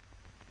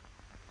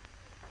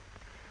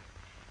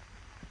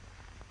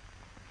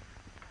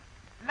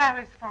that.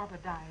 Larry's father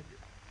died,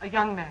 a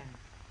young man,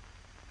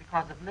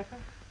 because of liquor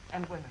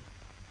and women.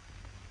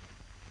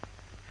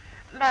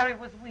 Larry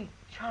was weak,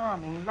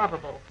 charming,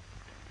 lovable.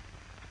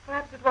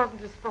 Perhaps it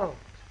wasn't his fault.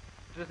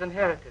 It was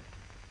inherited.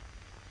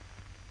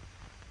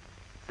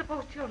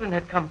 Suppose children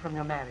had come from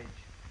your marriage.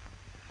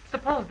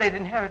 Suppose they'd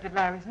inherited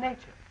Larry's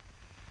nature.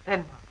 Then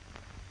what?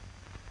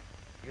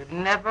 You'd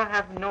never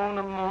have known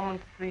a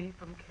moment free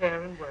from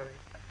care and worry.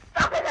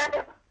 Stop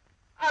it,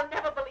 I'll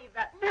never believe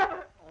that.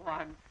 Never. Oh,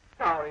 I'm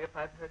sorry if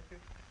I've hurt you.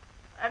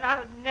 And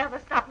I'll never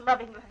stop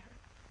loving Larry.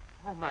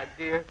 Oh, my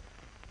dear.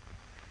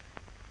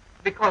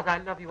 Because I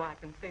love you, I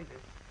can say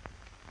this.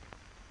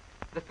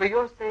 That for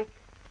your sake,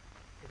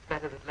 it's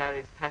better that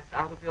Larry's passed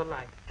out of your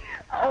life.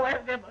 Oh,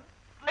 Emma,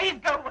 please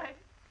go away.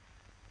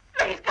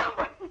 Please go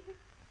away.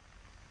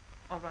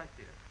 All right,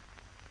 dear.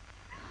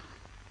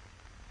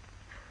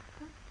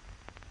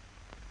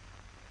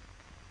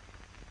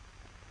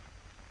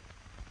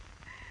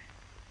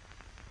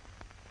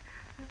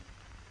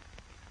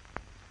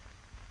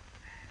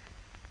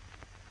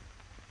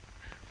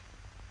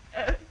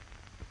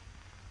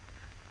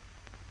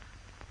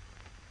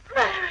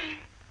 Larry.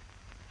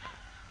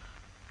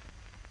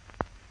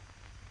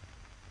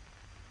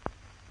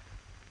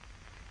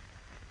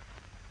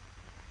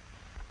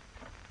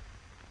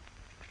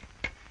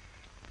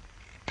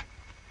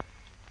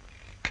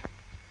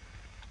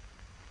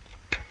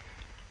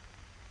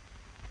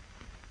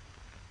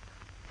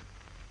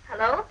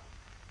 Hello?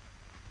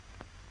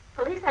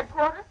 Police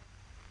headquarters?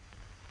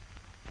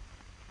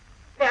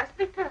 May I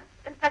speak to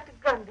Inspector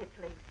Grundy,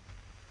 please?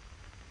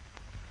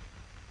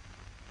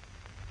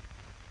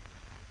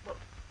 Well,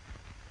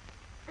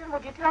 then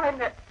would you tell him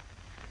that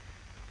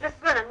Miss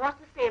Brennan wants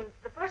to see him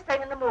the first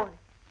thing in the morning?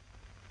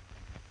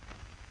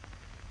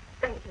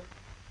 Thank you.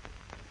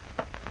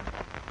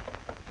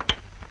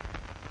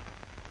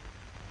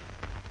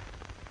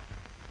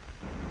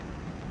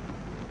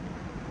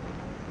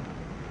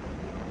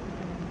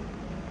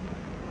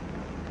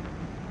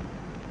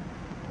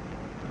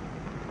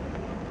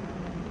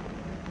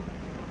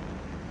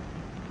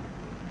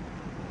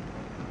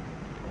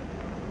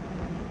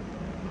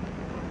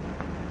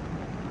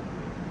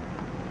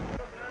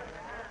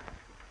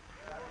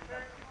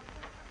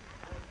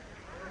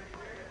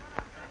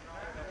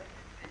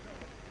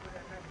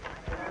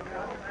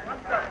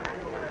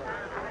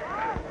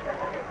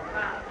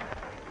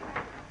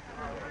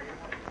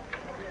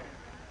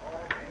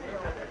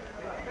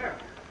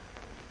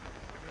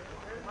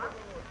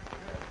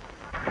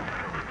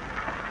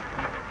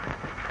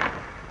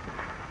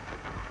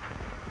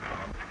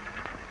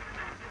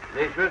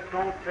 Les jeux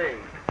sont faits.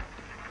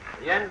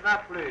 Rien ne va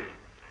plus.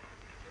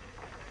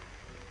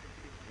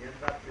 Rien ne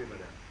va plus,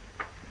 madame.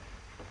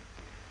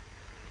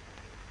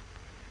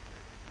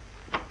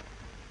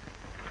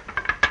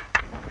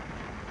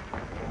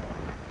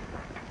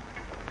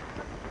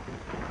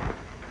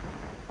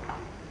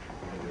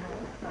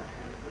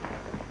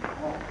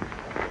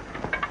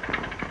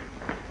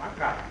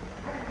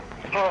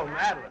 Oh,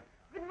 Madeline.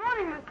 Good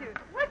morning, monsieur.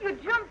 Why'd you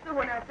jump so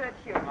when I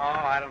touched you? Oh,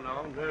 I don't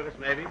know. Nervous,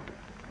 maybe.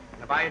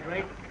 Can I buy you a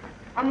drink?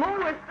 I'm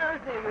always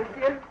Thursday,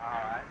 monsieur.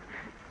 All right.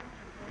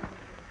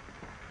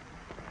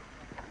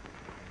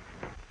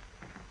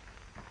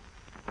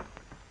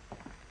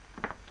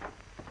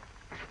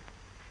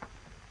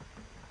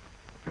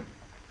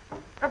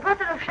 A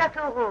bottle of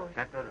Chateau Rose.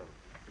 Chateau Rose.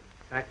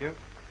 Thank you.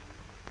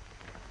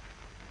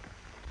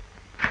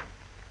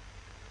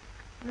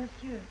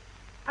 Monsieur,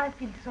 I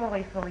feel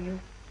sorry for you.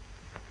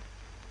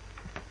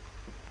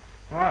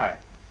 Why?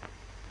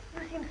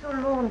 You seem so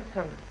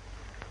lonesome.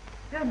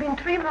 You have been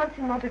 3 months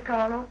in Monte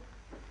Carlo,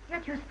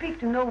 yet you speak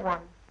to no one,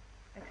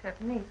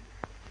 except me.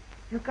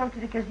 You come to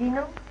the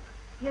casino,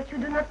 yet you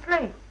do not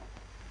play.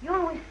 You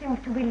always seem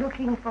to be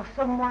looking for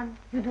someone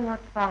you do not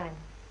find.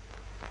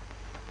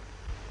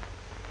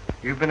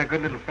 You've been a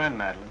good little friend,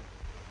 Madeline.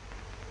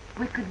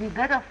 We could be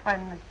better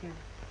friends, monsieur.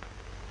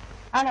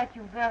 I like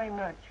you very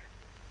much,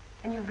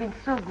 and you've been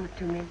so good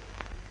to me.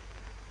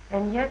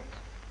 And yet,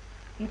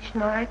 each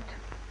night,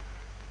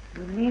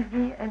 You leave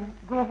me and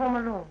go home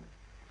alone.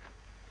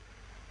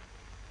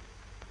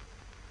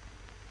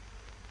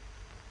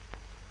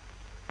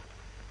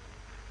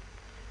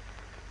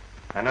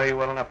 I know you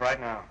well enough right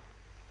now.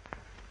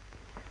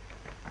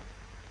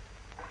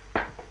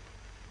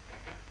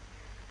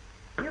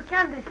 You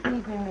can't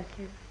deceive me,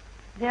 monsieur.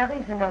 There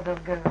is another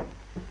girl.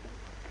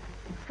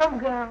 Some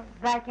girl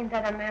back in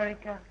that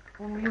America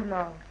whom you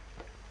love.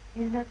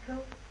 Is that so?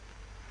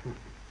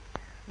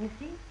 You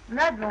see,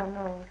 Madeline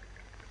knows.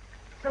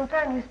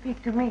 Sometimes you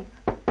speak to me,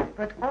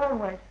 but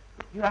always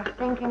you are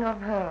thinking of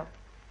her.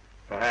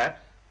 Perhaps.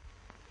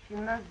 She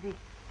must be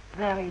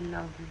very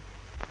lovely.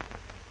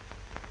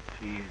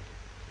 She's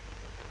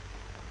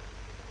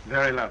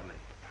very lovely.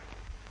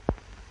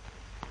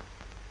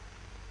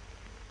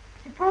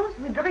 Suppose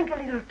we drink a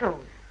little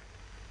toast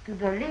to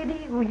the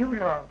lady who you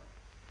love,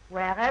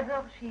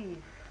 wherever she is.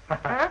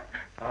 Huh?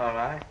 All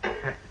right.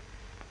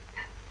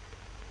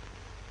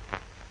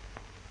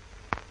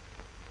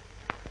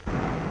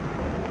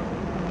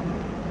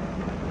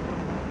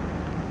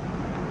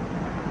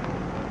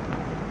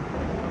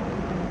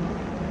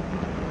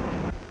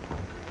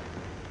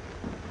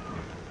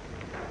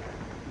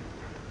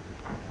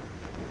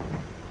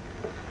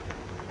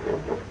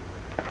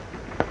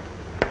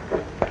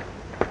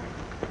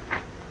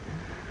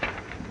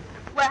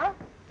 Well?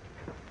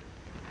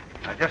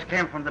 I just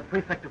came from the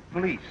prefect of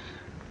police.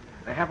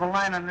 They have a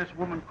line on this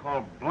woman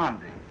called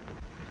Blondie.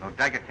 So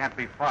Daggett can't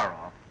be far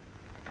off.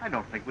 I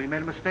don't think we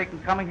made a mistake in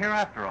coming here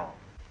after all.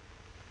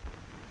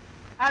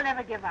 I'll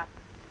never give up.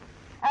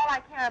 All I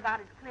care about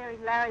is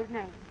clearing Larry's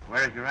name.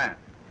 Where's your aunt?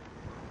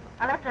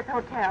 I left her at the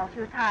hotel.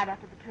 She was tired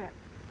after the trip.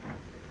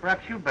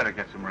 Perhaps you'd better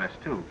get some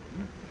rest, too.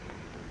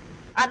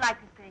 I'd like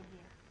to stay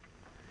here.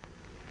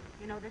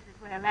 You know, this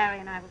is where Larry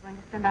and I were going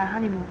to spend our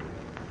honeymoon.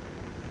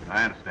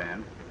 I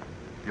understand.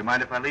 Do you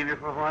mind if I leave you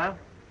for a while?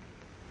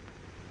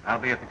 I'll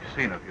be at the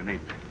casino if you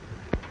need me.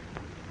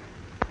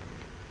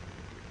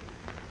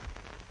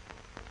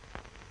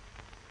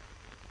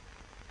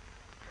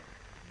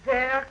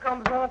 There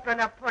comes Uncle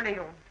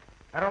Napoleon.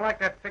 I don't like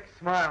that fixed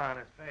smile on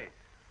his face.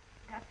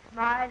 That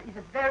smile is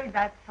a very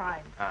bad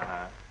sign.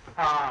 Uh-huh.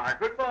 Ah,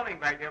 good morning,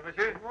 my dear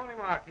monsieur. Good morning,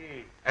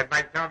 Marquis. And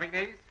my charming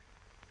niece?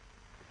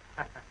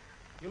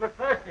 You look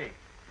thirsty.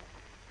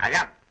 I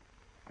am.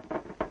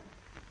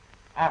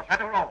 Oh,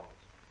 Shadow Rolls.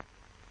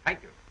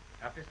 Thank you.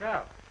 Help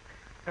yourself.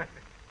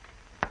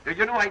 Do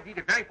you know I did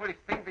a very foolish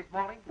thing this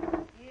morning?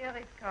 Here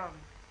it comes.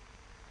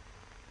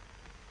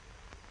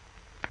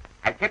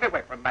 I came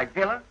away from my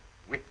villa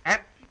with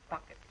empty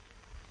pockets.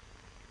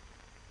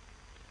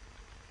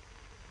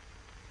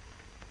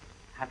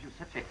 Have you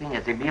such a thing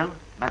as a meal,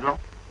 Madelon?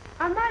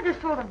 Am I the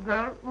sort of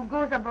girl who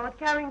goes about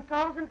carrying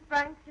 1,000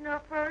 francs in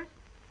her purse?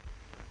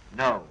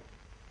 No,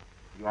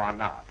 you are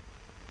not.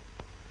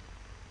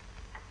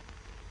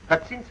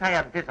 But since I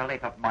am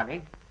desolate of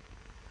money,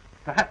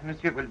 perhaps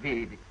monsieur will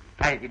be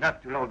kind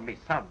enough to loan me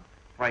some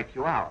for a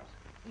few hours.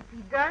 If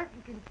he does,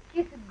 you can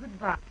kiss it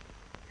goodbye.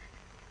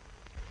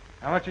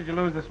 How much did you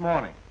lose this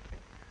morning?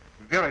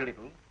 Very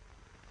little.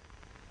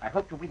 I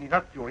hope to win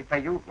enough to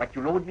repay you what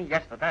you loaned me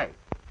yesterday.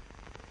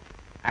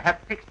 I have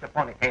fixed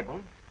upon a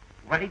table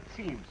where it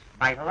seems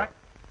my luck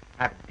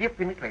have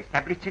definitely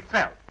established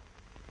itself.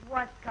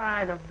 What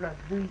kind of blood?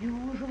 The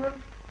usual?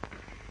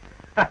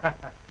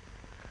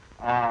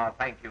 Oh,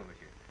 thank you,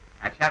 monsieur.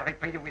 I shall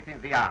repay you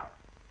within the hour.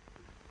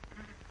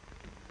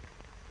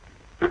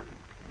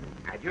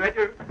 Adieu,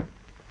 adieu.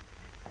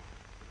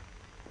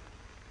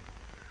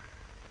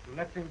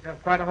 That seems to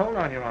have quite a hold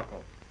on your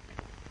uncle.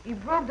 He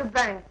broke the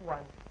bank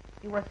once.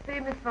 He was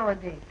famous for a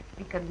day.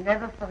 He could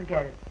never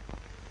forget it.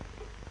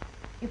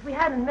 If we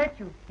hadn't met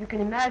you, you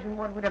can imagine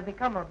what would have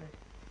become of us.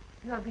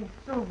 You have been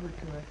so good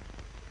to us.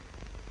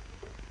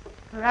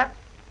 Perhaps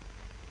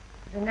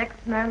the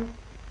next man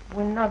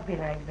will not be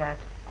like that.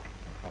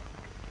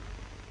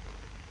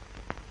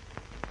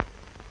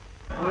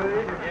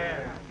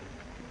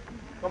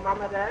 Comment,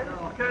 madame?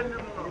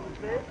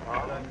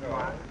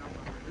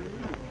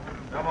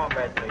 Come on,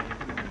 Betsy.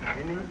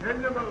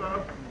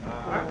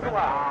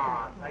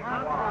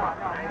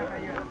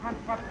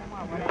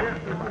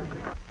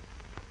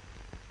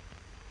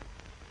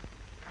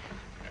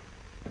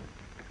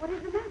 What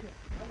is the matter?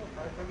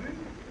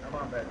 Come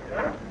on, Betsy.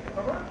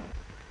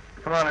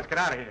 Come on, let's get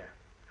out of here.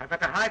 I've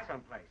got to hide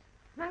someplace.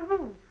 My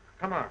room.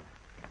 Come on.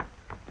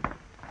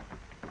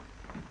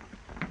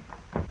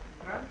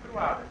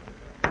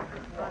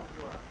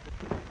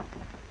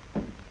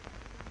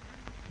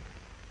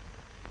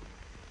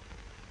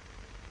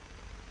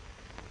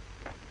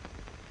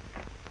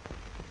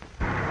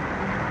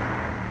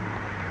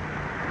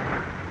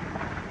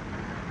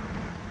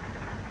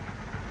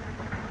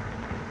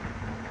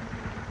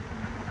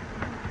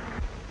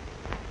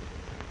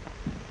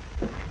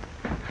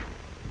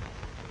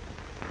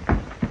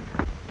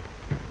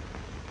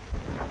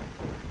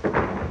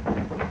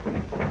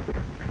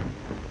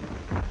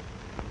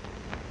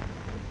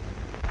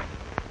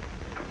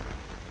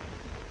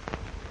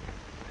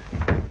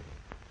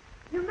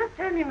 You must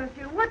tell me,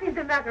 monsieur, what is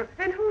the matter?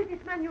 And who is this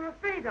man you're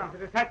afraid of?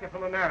 He's a detective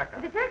from America.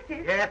 A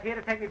detective? Yes, here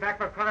to take me back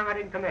for a crime I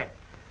didn't commit.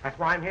 That's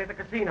why I'm here at the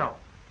casino.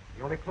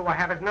 The only clue I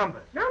have is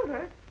numbers.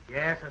 Numbers?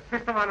 Yes, a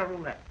system on a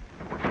roulette.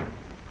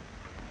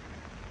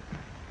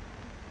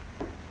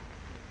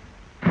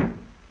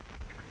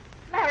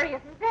 Larry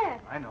isn't dead.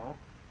 I know.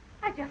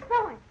 I just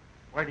saw him.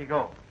 Where'd he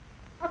go?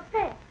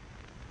 Upstairs.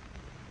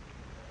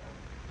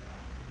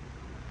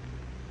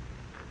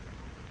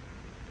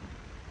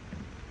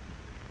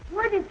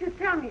 Why didn't you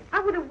tell me? I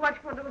would have watched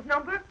for those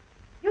numbers.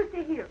 You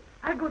stay here.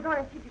 I'll go down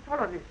and see if you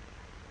follow this.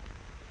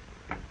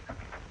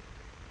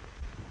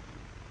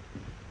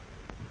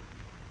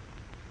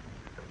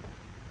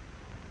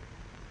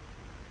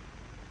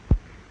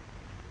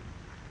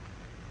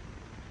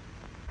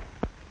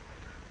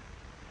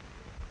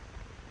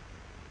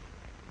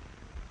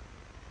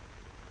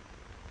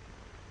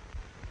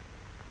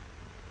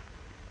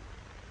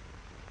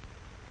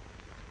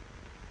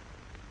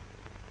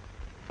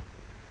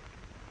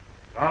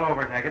 All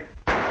over, Daggett.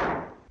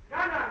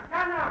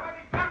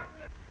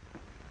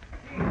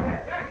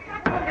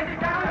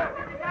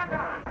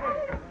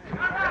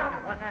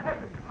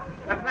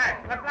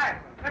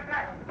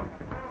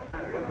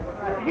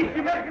 He's the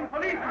American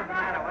police. What's the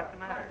matter? What's the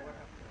matter?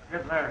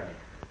 Get Larry.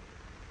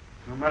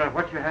 No matter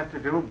what you have to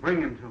do,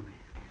 bring him to me.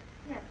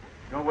 Yes.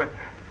 Go with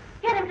her.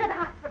 Get him to the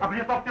hospital. Aber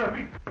jetzt auf der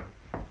Ried.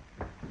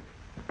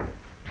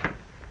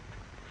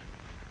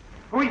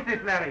 Who is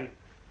this, Larry?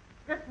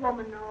 This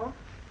woman knows.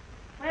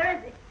 Where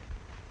is he?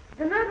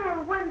 The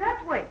murderer went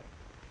that way.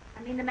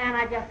 I mean the man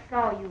I just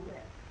saw you with.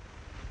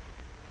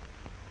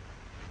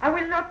 I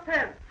will not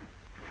tell.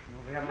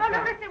 No,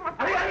 No, listen, what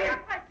I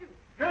fight you.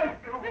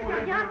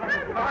 Listen, young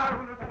man.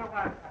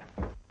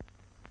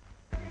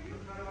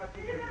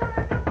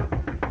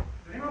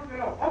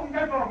 Open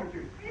that door,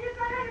 monsieur.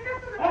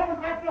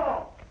 Open that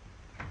door.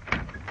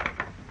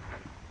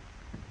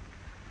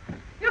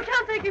 You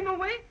can't take him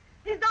away.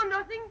 He's done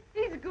nothing.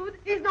 He's good.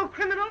 He's no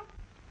criminal.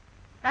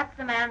 That's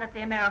the man that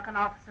the American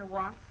officer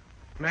wants.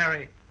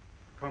 Mary.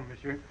 Come,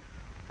 monsieur.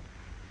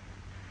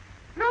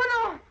 No,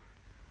 no.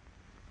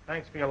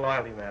 Thanks for your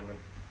loyalty, Madeline.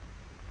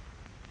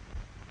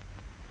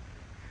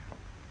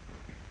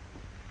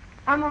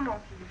 Un moment,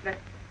 s'il vous plaît.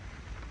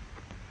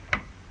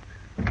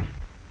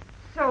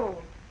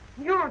 So,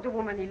 you're the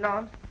woman he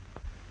loves.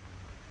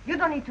 You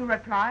don't need to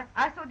reply.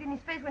 I saw it in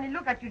his face when he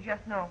looked at you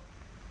just now.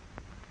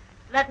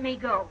 Let me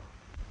go.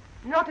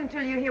 Not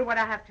until you hear what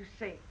I have to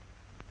say.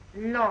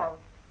 Love.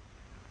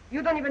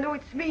 You don't even know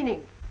its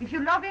meaning. If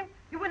you love him,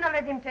 you would not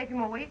let him take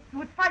him away. You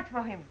would fight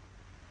for him.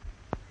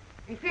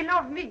 If he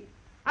loved me,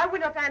 I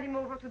would not hand him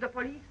over to the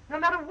police, no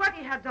matter what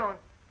he had done.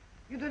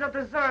 You do not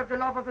deserve the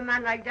love of a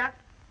man like that.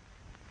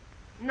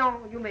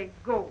 No, you may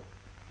go.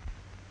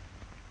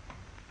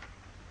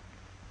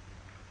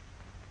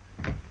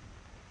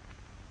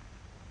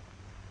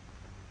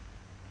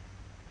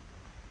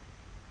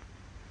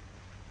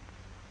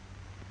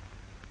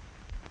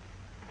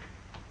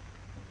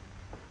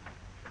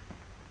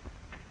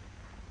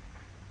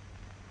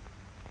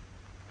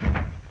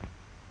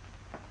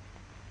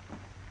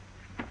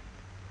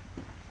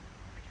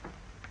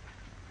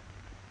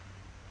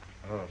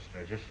 Hello,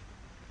 Sturgis.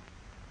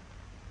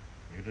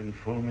 You didn't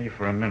fool me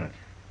for a minute.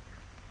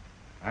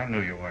 I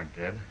knew you weren't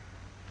dead.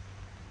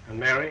 And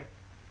Mary?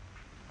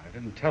 I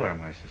didn't tell her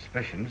my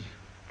suspicions.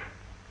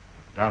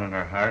 Down in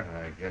her heart,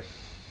 I guess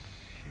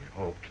she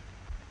hoped.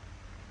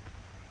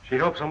 She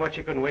hoped so much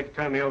she couldn't wait to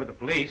turn me over to the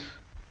police.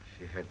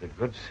 She had the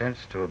good sense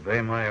to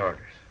obey my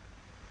orders.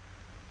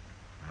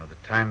 Now the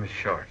time is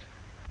short.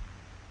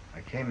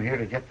 I came here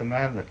to get the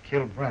man that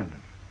killed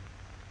Brandon.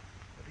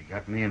 But he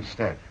got me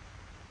instead.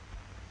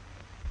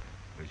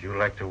 Would you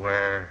like to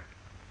wear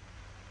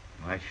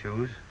my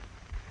shoes?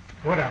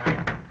 Would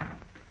I?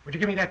 Would you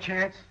give me that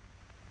chance?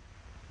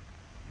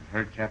 You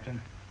heard,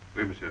 Captain?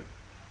 Oui, monsieur.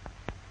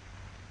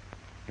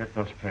 Get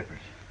those papers.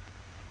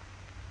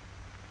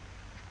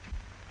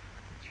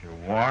 It's your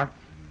warrant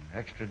and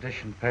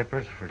extradition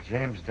papers for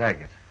James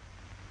Daggett.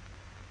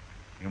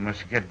 You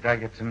must get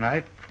Daggett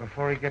tonight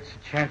before he gets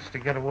a chance to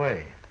get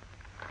away.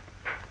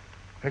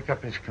 Pick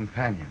up his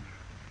companion,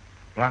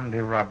 Blondie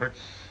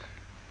Roberts,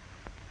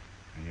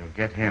 and you'll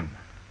get him.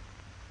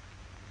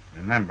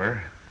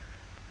 Remember,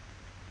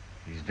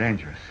 he's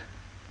dangerous.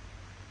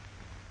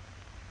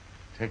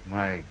 Take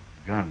my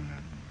gun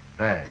and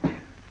badge.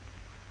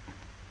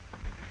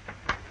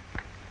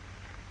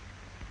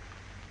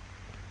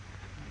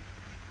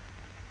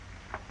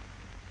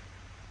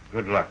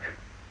 Good luck.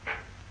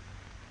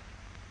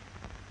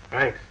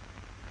 Thanks.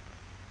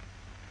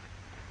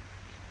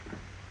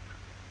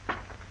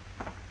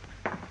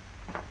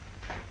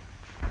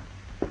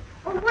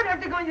 Oh, what are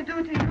they going to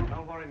do to you?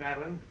 Don't worry,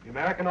 Madeline. The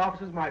American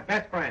officer's my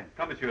best friend.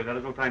 Come, monsieur. There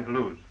is no time to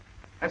lose.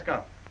 Let's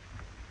go.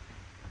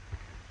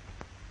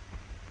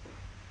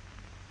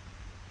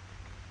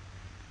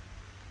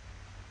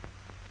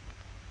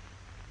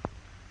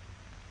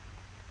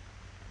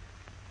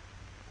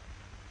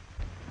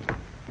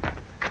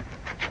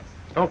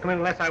 Don't come in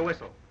unless I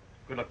whistle.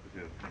 Good luck,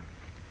 monsieur.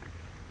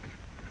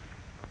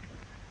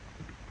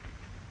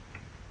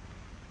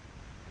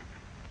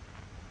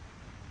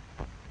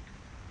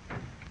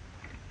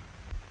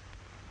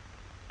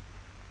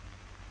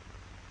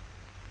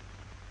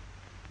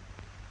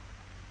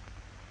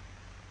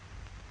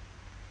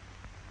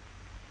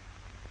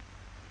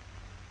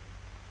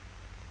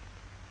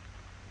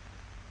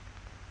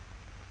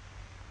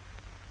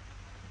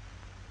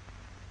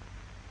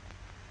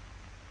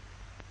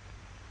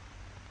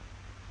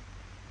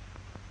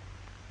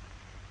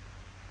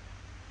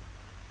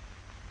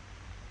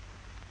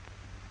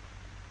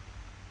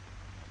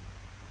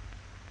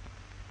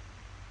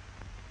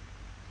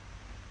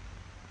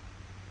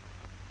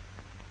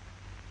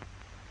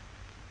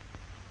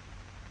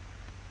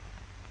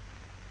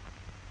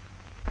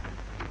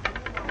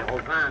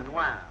 Grand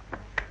Noir.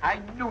 I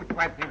knew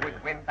 20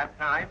 would win that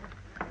time.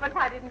 But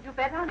why didn't you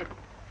bet on it?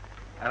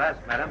 Alas,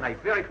 madam, I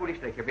very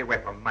foolishly came away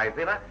from my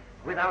villa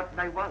without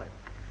my wallet.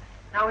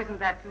 Now, isn't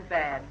that too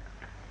bad?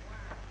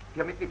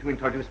 Permit me to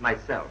introduce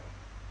myself.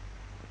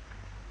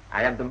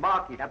 I am the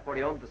Marquis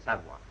Napoleon de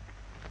Savoie.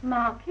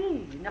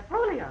 Marquis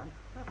Napoleon.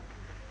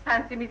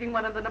 Fancy meeting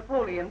one of the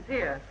Napoleons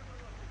here.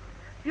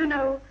 You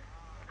know,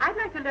 I'd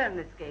like to learn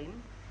this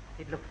game.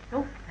 It looks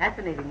so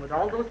fascinating with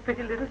all those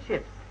pretty little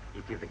ships.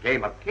 It is a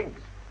game of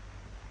kings.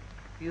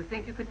 Do you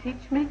think you could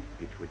teach me?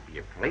 It would be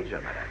a pleasure,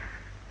 madam.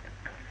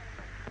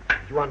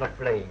 You are not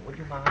playing, would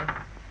you mind?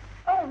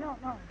 Oh, no,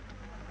 no.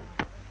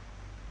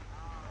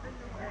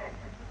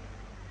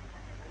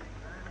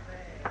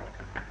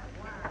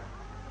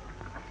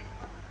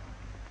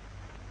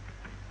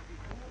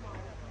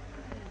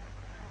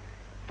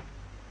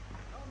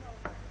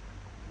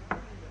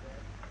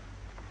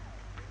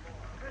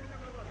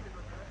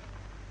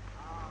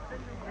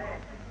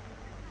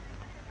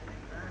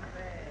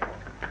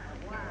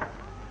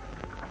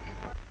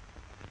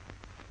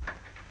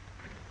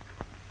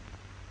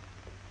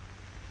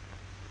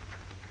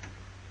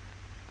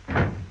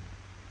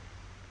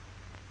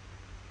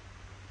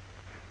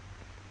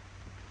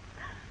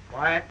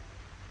 Quiet.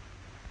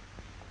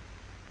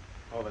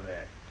 Over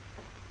there.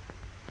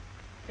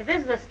 If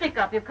this is a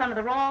stick-up, you've come to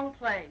the wrong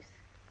place.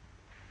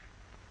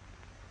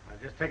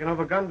 I've just taken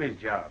over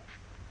Gunby's job.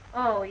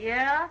 Oh,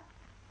 yeah?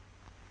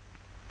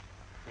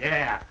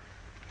 Yeah.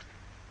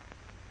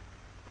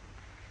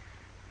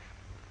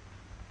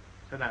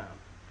 Sit down.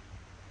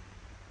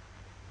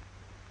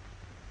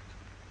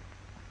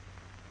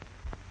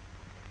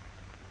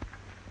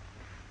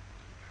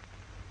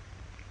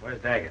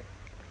 Where's Daggett?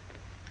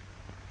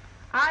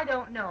 I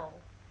don't know.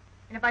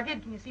 And if I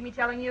did, can you see me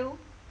telling you?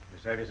 You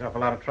save yourself a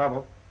lot of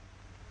trouble.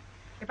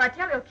 If I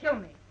tell, he'll kill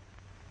me.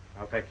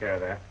 I'll take care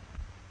of that.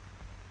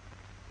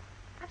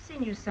 I've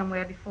seen you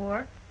somewhere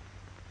before.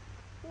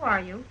 Who are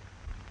you?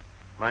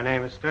 My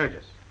name is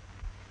Sturgis.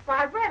 Well,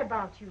 I've read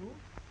about you.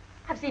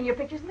 I've seen your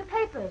pictures in the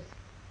papers.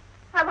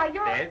 Why,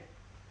 you're... Dead?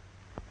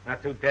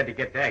 Not too dead to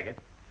get Daggett.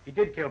 He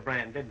did kill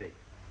Brandon, didn't he?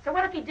 So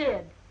what if he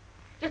did?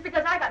 Just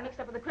because I got mixed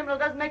up with a criminal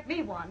doesn't make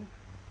me one.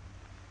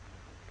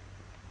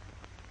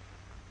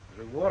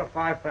 The reward of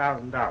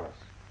 $5,000.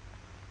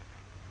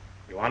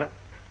 You want it?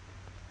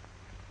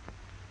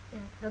 Yeah,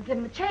 they'll give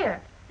him a chair.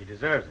 He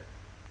deserves it.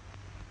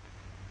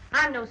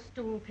 I'm no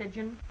stool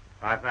pigeon.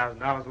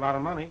 $5,000 is a lot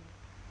of money.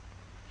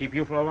 Keep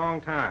you for a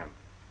long time.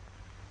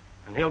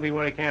 And he'll be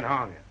where he can't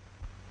harm you.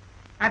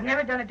 I've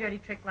never done a dirty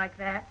trick like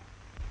that.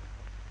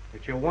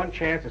 It's your one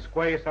chance to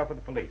square yourself with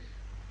the police.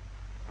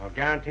 I'll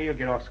guarantee you'll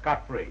get off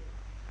scot-free.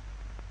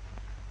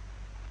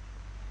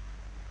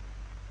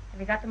 Have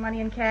you got the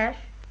money in cash?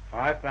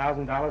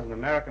 $5,000 in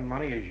American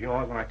money is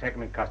yours when I take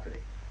him in custody.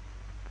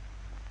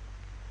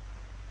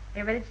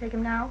 You ready to take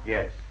him now?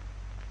 Yes.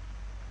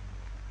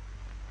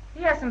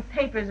 He has some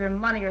papers or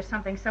money or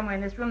something somewhere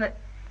in this room that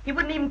he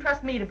wouldn't even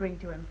trust me to bring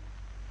to him.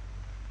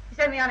 He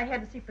sent me on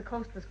ahead to see if the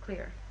coast was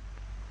clear.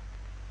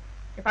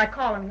 If I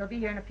call him, he'll be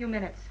here in a few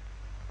minutes.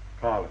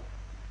 Call him.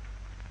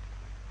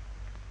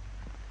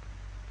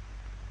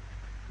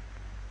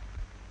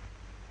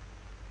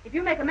 If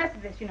you make a mess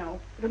of this, it'll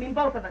mean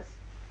both of us.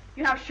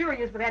 You know how sure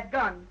he is with that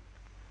gun.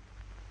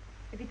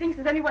 If he thinks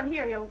there's anyone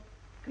here, he'll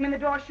come in the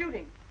door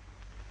shooting.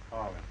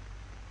 Call him.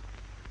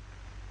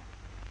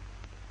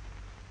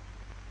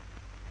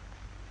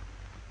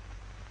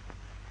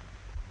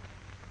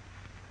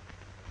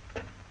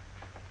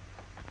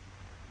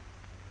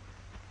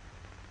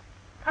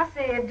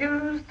 Passez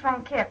 12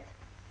 tronquettes.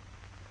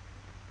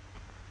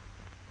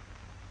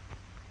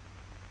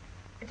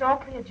 It's all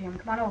clear, Jim.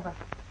 Come on over.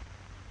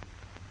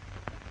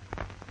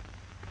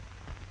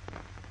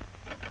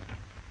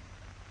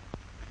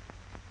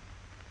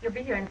 He'll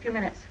be here in a few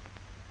minutes.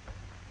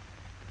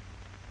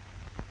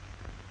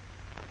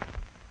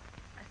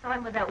 I saw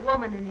him with that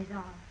woman in his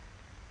arms.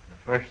 The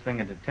first thing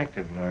a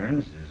detective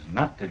learns is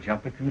not to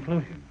jump at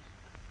conclusions.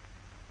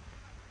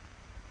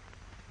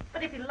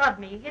 But if he loved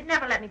me, he'd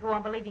never let me go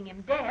on believing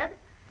him dead.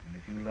 And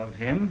if you loved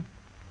him,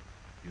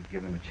 you'd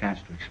give him a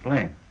chance to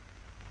explain.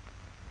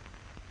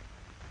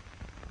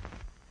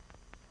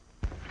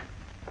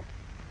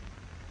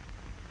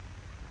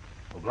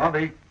 Oh,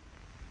 Blondie.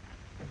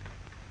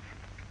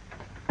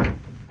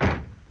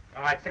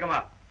 All right, stick him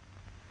up.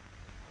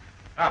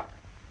 Up.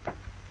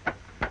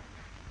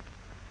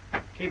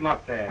 Keep him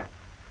up there.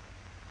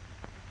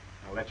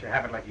 I'll let you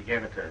have it like you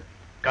gave it to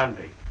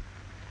Gunby.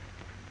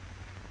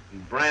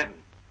 And Brandon.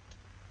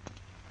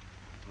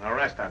 And the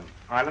rest of them.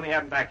 All right, let me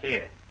have them back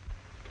here.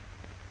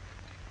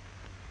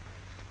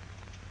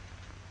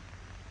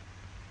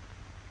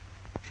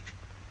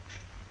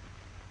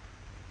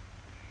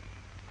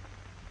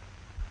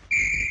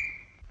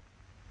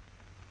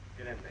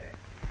 Get in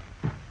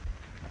there.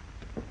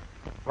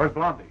 Where's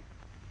Blondie?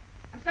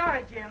 I'm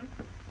sorry, Jim.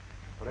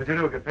 What did you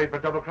do? Get paid for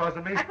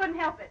double-crossing me? I couldn't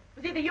help it.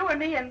 It was either you or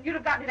me, and you'd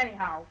have gotten it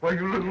anyhow. Why,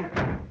 you little...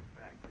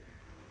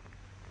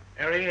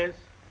 There he is.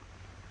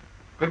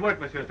 Good work,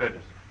 Monsieur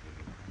Sturgis.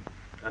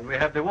 And we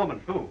have the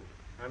woman, too.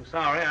 I'm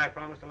sorry. I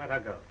promised to let her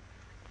go.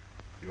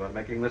 You are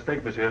making a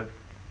mistake, monsieur.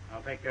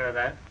 I'll take care of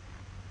that.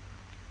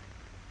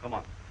 Come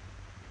on.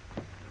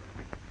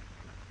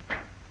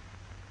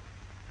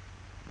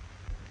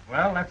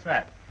 Well, that's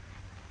that.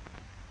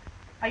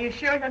 Are you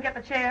sure he'll get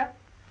the chair?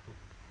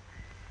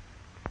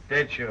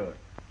 Dead sure.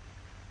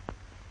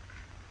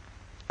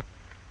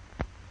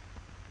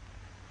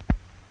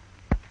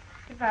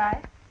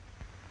 Goodbye.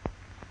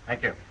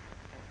 Thank you.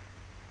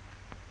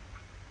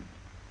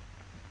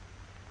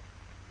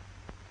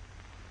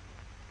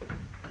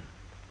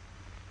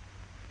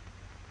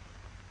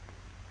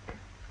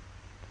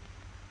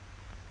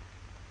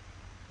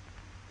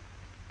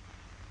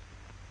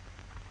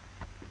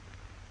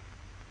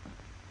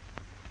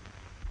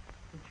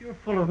 But you're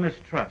full of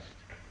mistrust.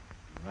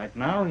 Right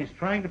now, he's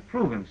trying to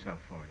prove himself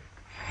for you.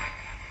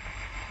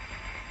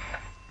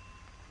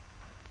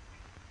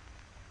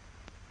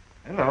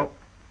 Hello.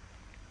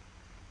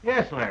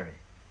 Yes, Larry.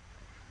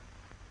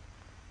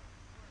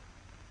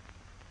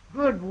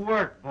 Good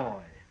work,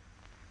 boy.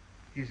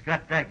 He's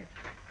got Daggett.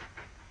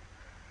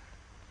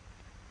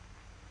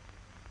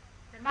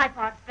 Then my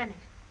part's finished.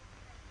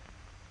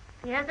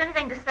 If he has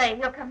anything to say,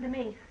 he'll come to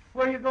me.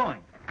 Where are you going?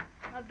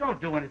 Now, don't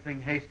do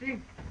anything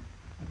hasty.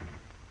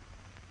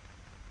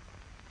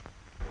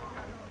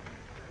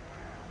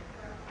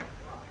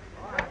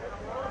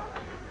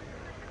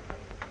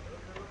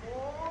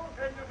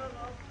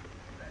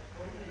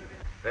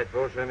 Faites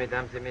vos jeux,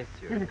 mesdames et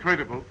messieurs.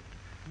 Incredible.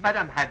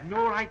 Madame had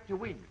no right to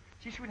win.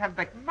 She should have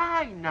back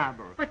my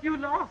number. But you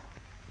lost.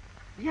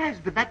 Yes,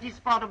 but that is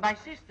part of my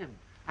system.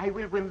 I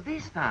will win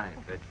this time.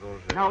 Faites vos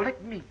jeux. Now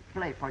let me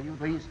play for you.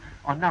 These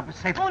are number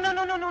 7. Oh,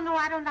 no.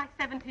 I don't like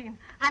 17.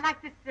 I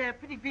like this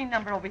pretty green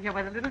number over here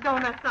where the little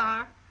donuts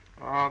are.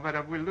 Oh,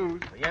 Madame will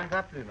lose. Rien ne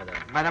va plus,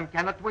 madame. Madame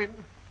cannot win.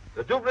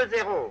 Le double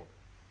zéro.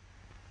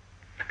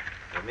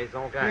 La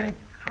maison gagne.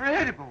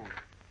 Incredible.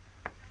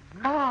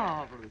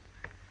 Marvelous.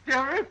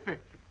 Terrific.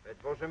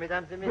 Faites vos jeux,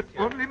 mesdames et But messieurs.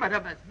 only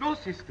Madame has no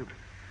system.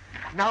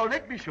 Now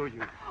let me show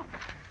you.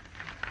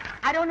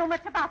 I don't know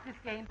much about this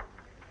game.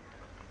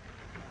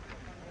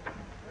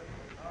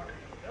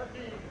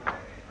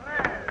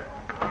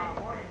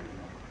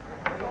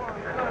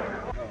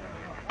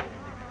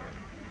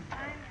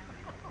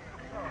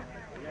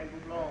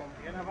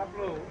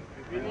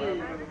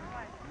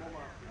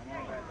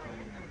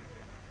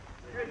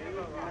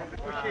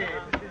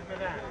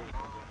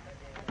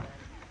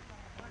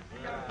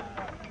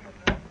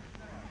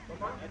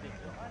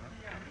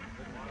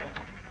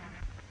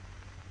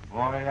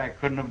 Boy, I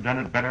couldn't have done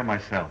it better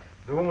myself.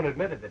 The woman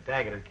admitted that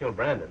Daggett had killed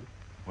Brandon.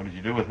 What did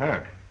you do with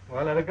her? Well,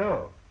 I let her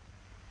go.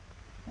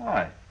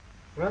 Why?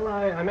 Well,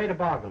 I made a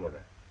bargain with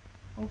her.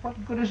 Well,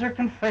 what good is her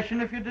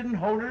confession if you didn't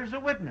hold her as a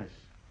witness?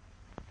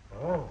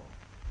 Oh.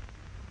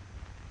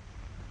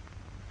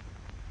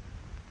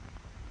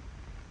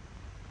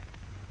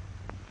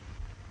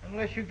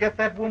 Unless you get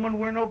that woman,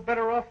 we're no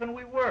better off than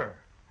we were.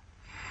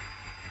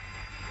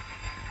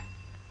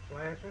 Shall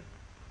I answer?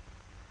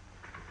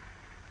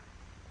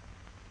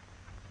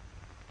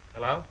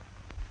 Hello?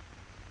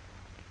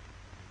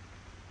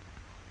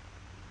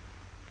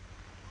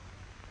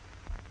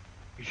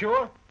 You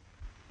sure?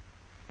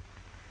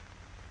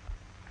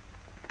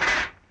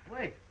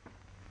 Wait.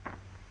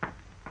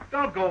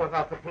 Don't go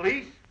without the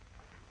police.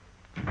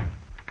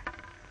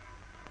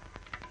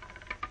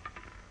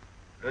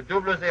 Le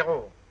double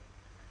zéro.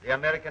 The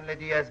American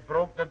lady has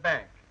broke the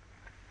bank.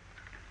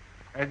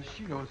 And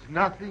she knows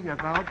nothing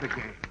about the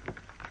game.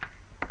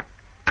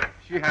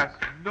 She has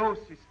no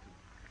system.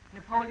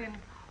 Napoleon,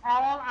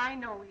 all I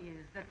know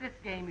is that this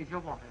game is your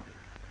water.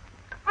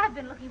 I've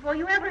been looking for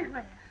you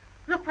everywhere.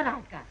 Look what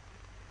I've got.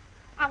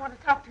 I want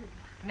to talk to you.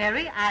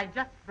 Mary, I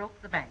just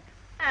broke the bank.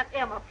 Aunt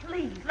Emma,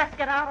 please, let's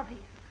get out of here.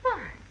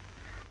 Why?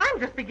 I'm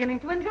just beginning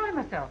to enjoy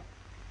myself.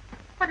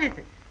 What is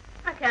it?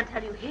 I can't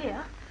tell you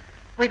here.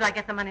 Wait till I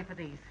get the money for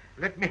these.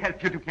 Let me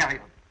help you to carry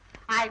on.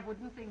 I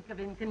wouldn't think of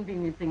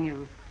inconveniencing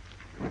you.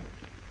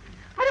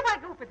 How do I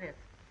go for this?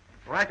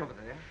 Right over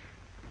there.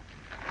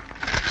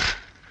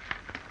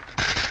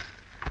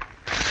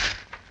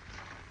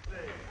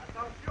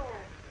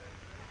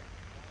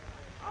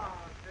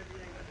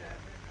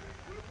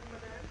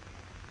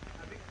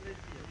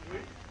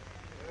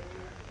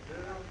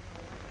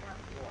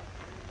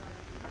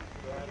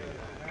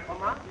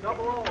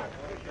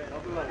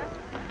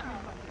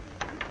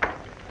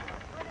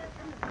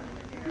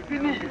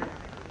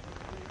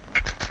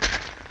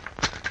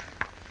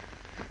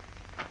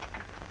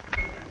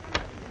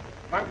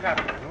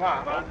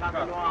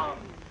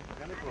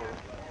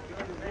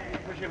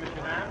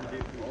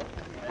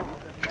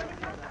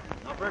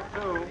 Number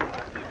 2.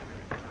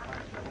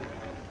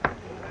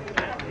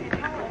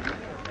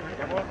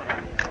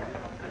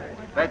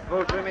 Faites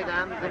vos jeux,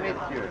 mesdames et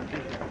messieurs.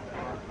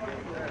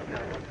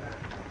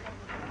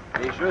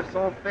 Les jeux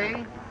sont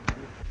faits.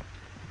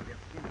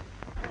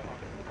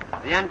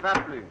 Rien ne va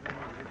plus.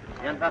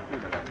 Rien ne va plus,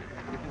 madame.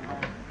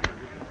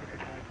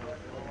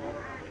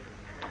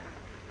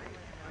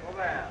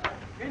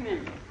 Fini.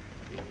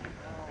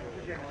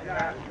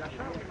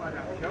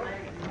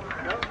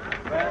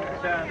 Get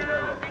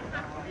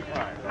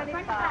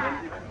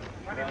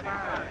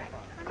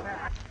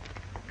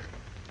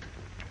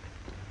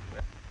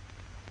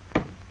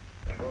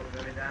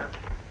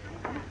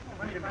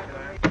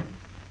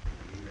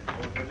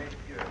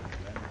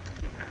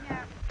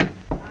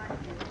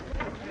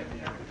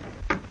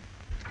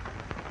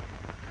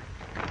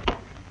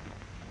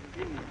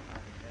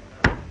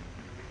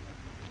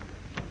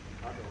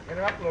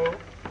her up, Lou.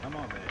 Come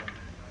on, man.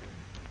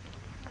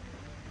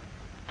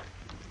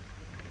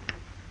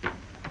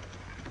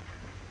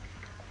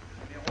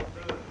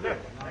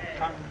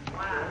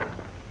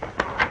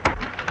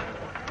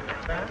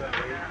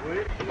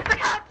 I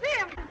can't see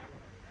him.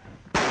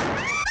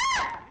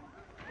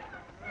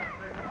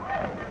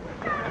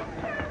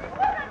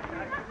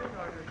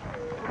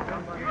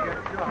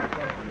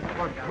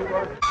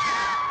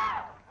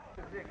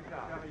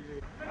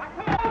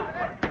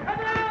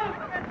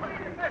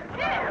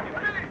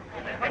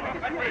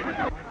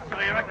 So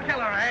you're a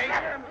killer,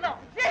 eh? Look,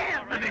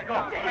 Jim. Let me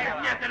go. Take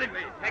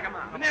him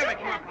out. Never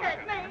come on.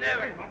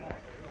 Never.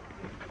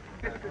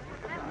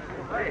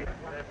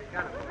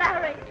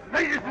 Larry.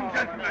 Ladies and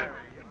gentlemen,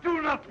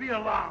 do not be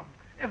alarmed.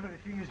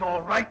 Everything is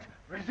all right.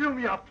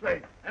 Resume your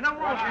play. And I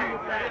want you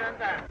to play.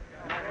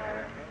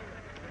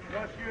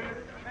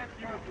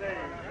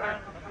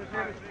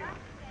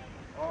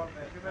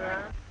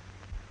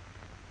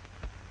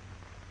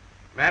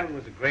 Madam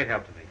was a great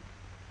help to me.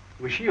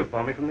 It was she who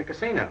phoned me from the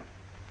casino.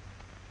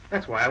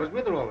 That's why I was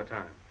with her all the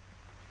time.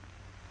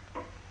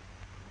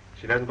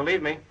 She doesn't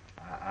believe me.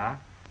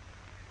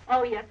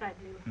 Oh, yes, I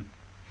do.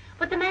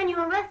 But the man you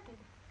arrested.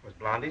 Was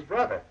Blondie's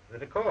brother, the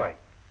decoy.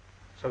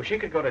 So she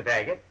could go to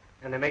Daggett,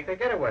 and they make their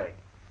getaway.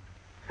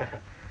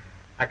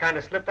 I kind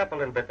of slipped up a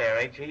little bit there,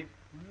 eh, Chief?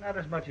 Not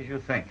as much as you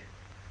think.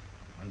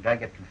 When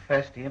Daggett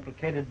confessed, he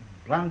implicated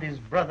Blondie's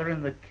brother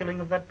in the killing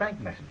of that bank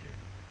messenger.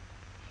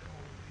 So,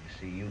 you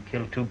see, you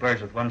killed two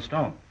birds with one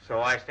stone.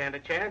 So I stand a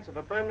chance of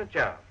a permanent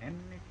job. Any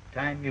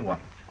time you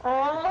want.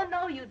 Oh,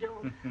 no, you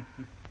don't.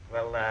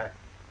 Well,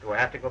 do I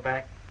have to go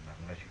back? Not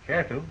unless you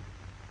care to.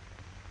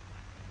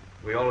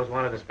 We always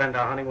wanted to spend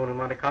our honeymoon in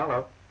Monte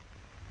Carlo,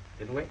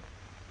 didn't we?